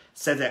Tzemach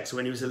Tzedek. So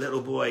when he was a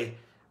little boy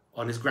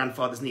on his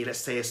grandfather's knee, let's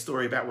say a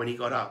story about when he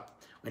got up.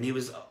 When he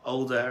was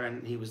older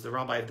and he was the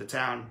rabbi of the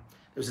town,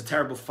 there was a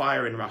terrible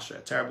fire in Russia,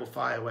 a terrible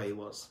fire where he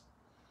was.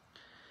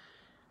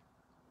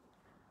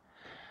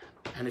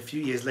 And a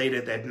few years later,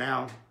 they'd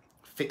now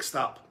fixed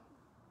up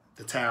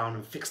the town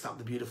and fixed up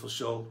the beautiful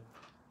shul.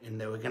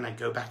 And they were going to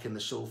go back in the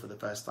shul for the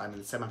first time.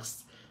 And the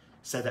Tzemach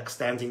Tzedek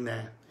standing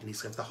there. And he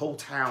said, the whole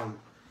town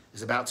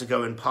is about to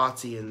go and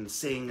party and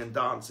sing and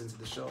dance into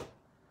the shul.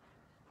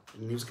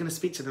 And he was going to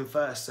speak to them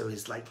first. So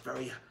his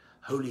very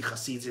holy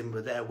Hasidim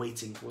were there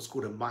waiting for what's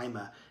called a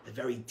maimah, a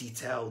very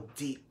detailed,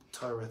 deep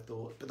Torah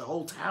thought. But the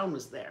whole town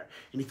was there.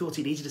 And he thought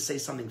he needed to say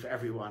something for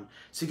everyone.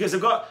 So he goes,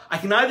 I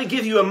can either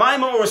give you a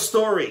maimah or a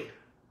story.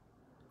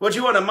 What do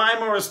you want, a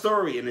maimah or a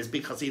story? And his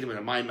big Hasidim and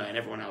a maimah, and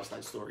everyone else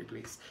like, story,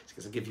 please. He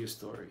goes, I'll give you a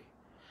story.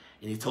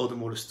 And he told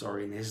them all a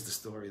story, and here's the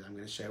story that I'm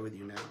going to share with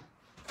you now.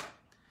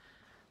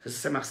 Because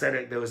Tzemach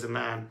Tzedek, there was a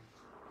man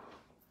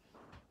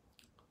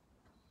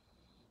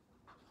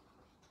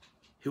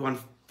who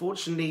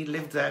unfortunately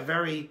lived a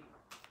very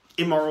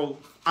immoral,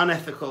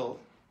 unethical,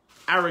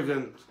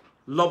 arrogant,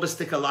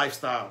 lobistica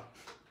lifestyle.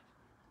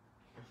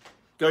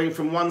 Going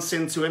from one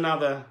sin to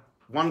another,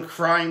 one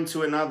crime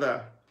to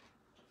another,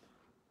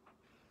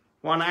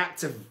 one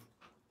act of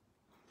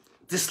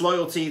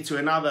disloyalty to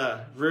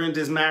another, ruined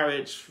his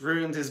marriage,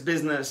 ruined his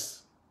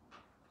business.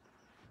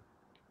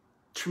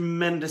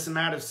 Tremendous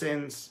amount of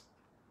sins.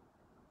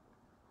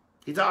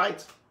 He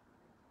died.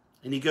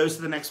 And he goes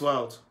to the next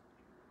world.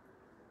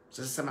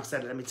 So as Tzemach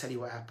said, let me tell you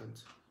what happened.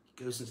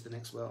 He goes into the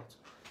next world.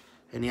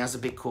 And he has a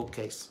big court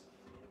case.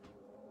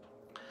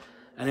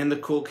 And in the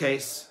court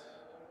case,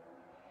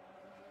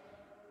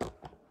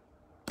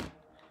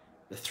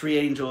 the 3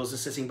 angels are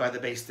sitting by the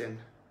Beis Din.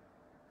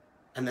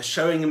 And they're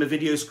showing him a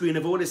video screen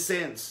of all his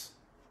sins.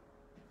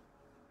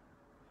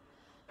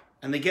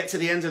 And they get to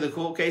the end of the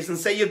court case and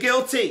say, you're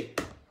guilty.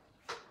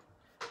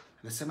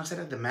 And the Tzemach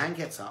said, the man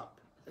gets up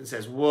and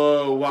says,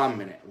 whoa, one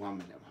minute.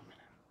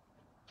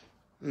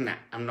 Nah,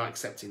 I'm not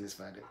accepting this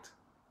verdict.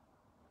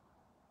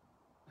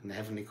 In the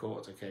heavenly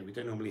court, okay, we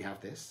don't normally have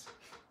this.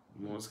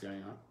 What's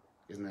going on?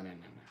 No.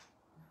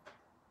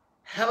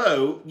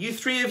 Hello, you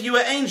 3 of you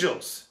are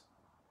angels.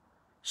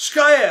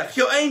 Shkoyach,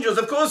 you're angels,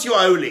 of course you're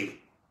holy.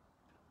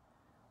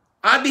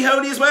 I'd be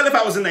holy as well if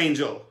I was an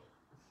angel.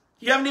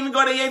 You haven't even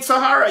got a Yetzer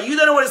Hara. You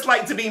don't know what it's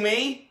like to be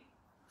me.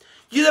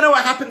 You don't know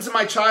what happened to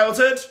my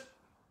childhood.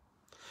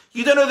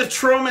 You don't know the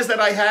traumas that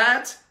I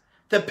had,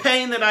 the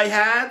pain that I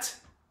had.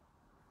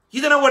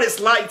 You don't know what it's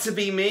like to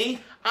be me.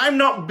 I'm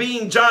not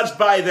being judged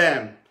by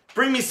them.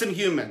 Bring me some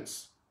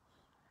humans.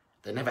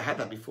 They never had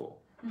that before.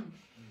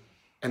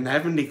 And the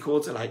heavenly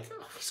courts are like,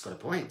 oh, he's got a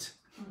point.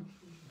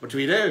 What do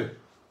we do?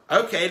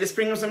 Okay, let's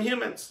bring him some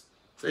humans.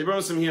 So they brought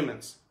him some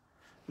humans.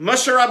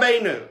 Moshe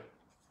Rabbeinu,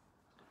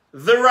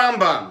 the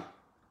Rambam,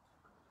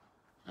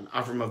 and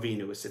Avram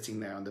Avinu was sitting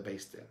there on the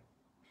base there.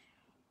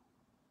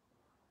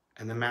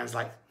 And the man's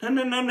like,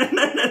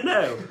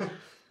 no.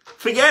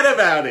 Forget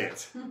about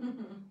it. Are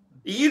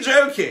you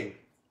joking?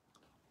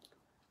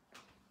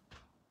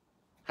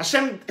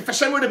 If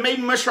Hashem would have made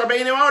Moshe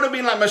Rabbeinu, I would have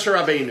been like Moshe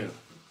Rabbeinu.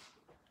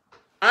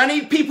 I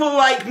need people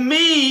like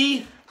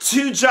me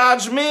to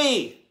judge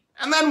me.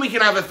 And then we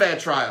can have a fair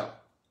trial.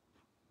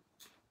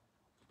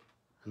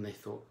 And they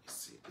thought,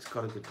 see, he's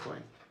got a good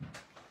point.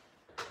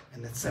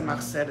 And the Tzemach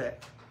Tzedek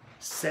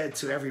said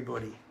to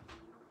everybody,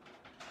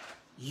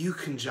 you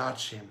can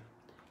judge him.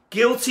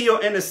 Guilty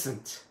or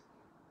innocent.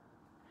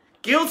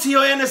 Guilty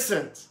or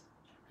innocent.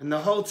 And the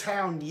whole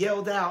town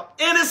yelled out,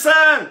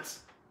 innocent!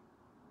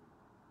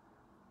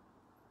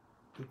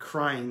 And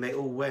crying, they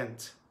all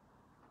went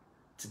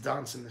to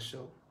dance in the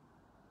shul.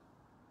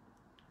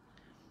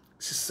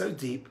 This is so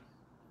deep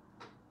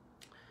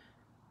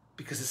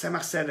because the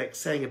Tzemach Tzedek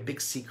saying a big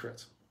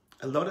secret.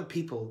 A lot of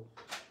people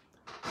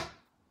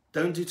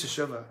don't do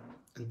Teshuva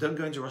and don't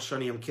go into Rosh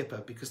Hashanah Yom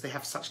Kippur because they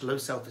have such low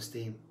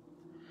self-esteem.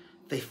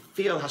 They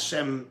feel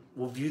Hashem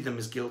will view them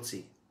as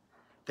guilty.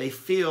 They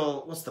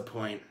feel, what's the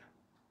point?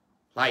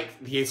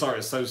 Like, the Yetzer Hara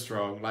is so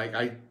strong.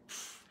 Like,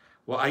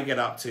 what I get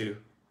up to,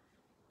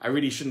 I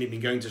really shouldn't even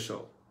be going to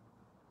shul.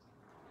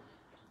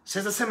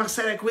 Says the Tzemach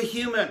Tzedek, we're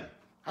human.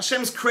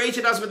 Hashem's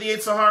created us with the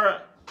Yetzer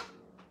Hara.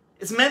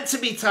 It's meant to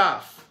be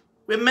tough.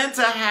 We're meant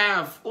to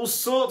have all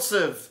sorts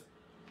of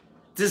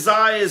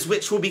desires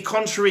which will be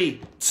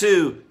contrary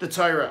to the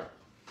Torah.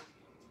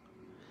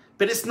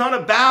 But it's not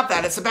about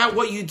that. It's about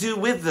what you do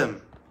with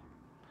them.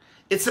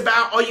 It's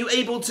about, are you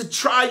able to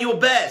try your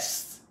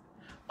best?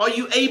 Are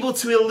you able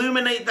to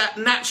illuminate that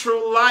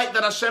natural light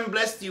that Hashem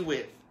blessed you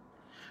with?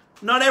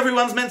 Not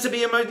everyone's meant to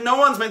be no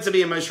one's meant to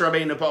be a Moshe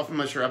Rabbeinu apart from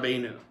Moshe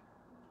Rabbeinu.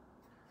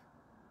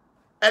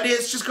 And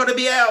it's just got to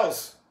be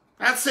ours.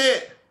 That's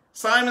it.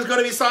 Simon's got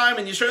to be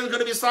Simon. Yeshua's got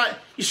to be Simon.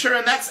 Yeshua,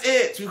 and that's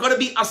it. We've got to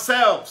be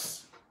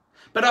ourselves.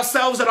 But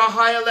ourselves at a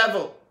higher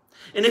level.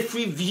 And if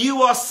we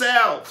view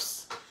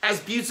ourselves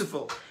as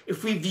beautiful,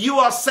 if we view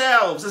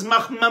ourselves as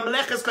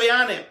mamleches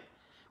koyanim,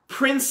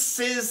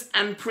 princes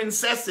and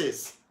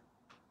princesses,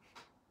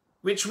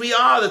 which we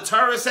are, the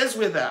Torah says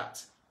we're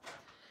that.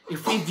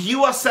 If we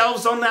view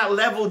ourselves on that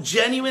level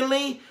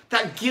genuinely,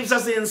 that gives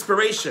us the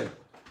inspiration.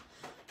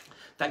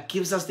 That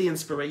gives us the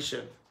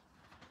inspiration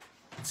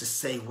to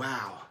say,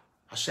 wow,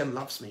 Hashem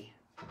loves me.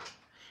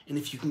 And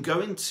if you can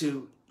go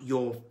into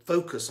your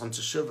focus on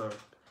Teshuva,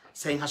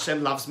 saying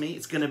Hashem loves me,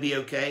 it's going to be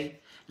okay.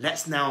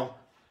 Let's now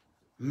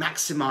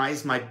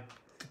maximize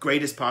the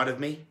greatest part of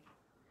me.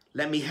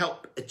 Let me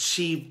help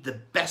achieve the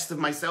best of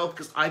myself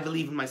because I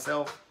believe in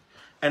myself.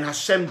 And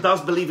Hashem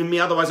does believe in me,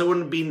 otherwise I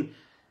wouldn't have been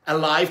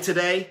alive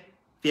today.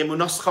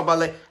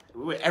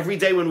 Every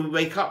day when we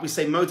wake up, we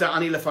say, Moda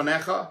ani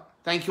lefanecha.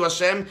 Thank you,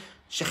 Hashem.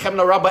 Shechem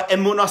la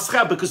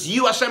emunascha, because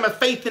you, Hashem, have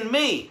faith in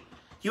me.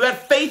 You had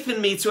faith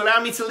in me to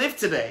allow me to live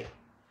today.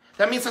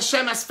 That means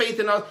Hashem has faith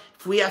in us.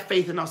 If we have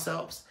faith in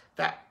ourselves,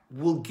 that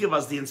will give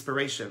us the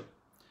inspiration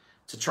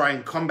to try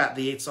and combat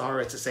the Yetzer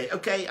Hara, to say,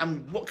 okay,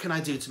 what can I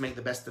do to make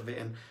the best of it?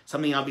 And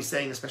something I'll be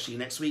saying, especially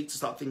next week, to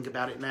start thinking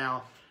about it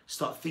now.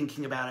 Start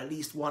thinking about at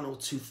least one or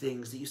two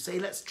things that you say,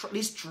 let's at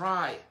least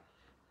try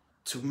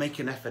to make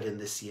an effort in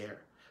this year,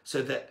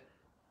 so that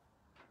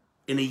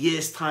in a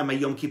year's time, a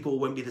Yom Kippur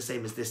won't be the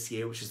same as this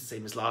year, which is the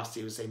same as last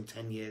year, the same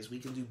 10 years. We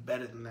can do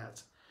better than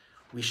that.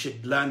 We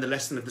should learn the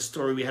lesson of the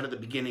story we had at the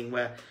beginning,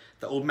 where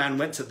the old man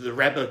went to the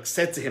Rebbe,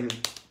 said to him,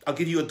 I'll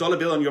give you $1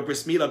 bill on your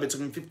bris milah, but it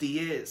took him 50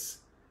 years.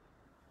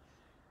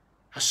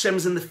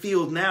 Hashem's in the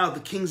field now, the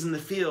king's in the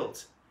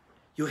field.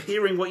 You're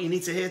hearing what you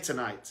need to hear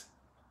tonight.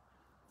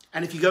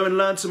 And if you go and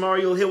learn tomorrow,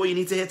 you'll hear what you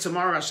need to hear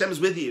tomorrow. Hashem's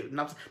with you.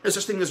 No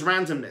such thing as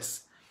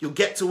randomness. You'll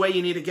get to where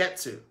you need to get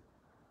to.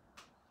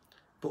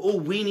 But all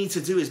we need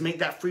to do is make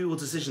that free will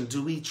decision.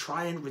 Do we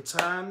try and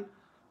return,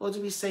 or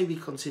do we say we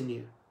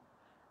continue?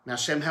 May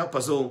Hashem help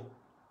us all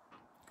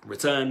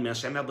return. May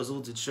Hashem help us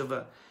all to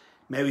Teshuva.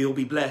 May we all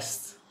be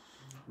blessed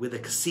with a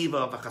kasiva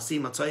of a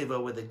chasima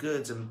toiva, with a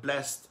good and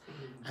blessed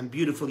and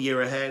beautiful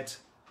year ahead,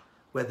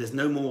 where there's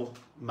no more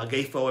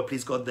magefo, where,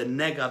 please God, the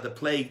nega, the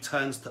plague,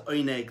 turns to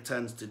oineg,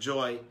 turns to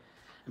joy.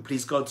 And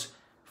please God,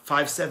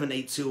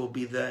 5782 will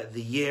be the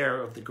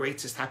year of the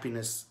greatest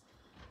happiness,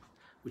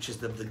 which is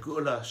the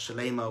Gula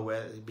Shalema,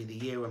 where it will be the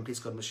year when, please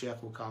God,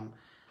 Mashiach will come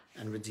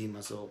and redeem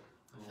us all.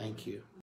 Thank you.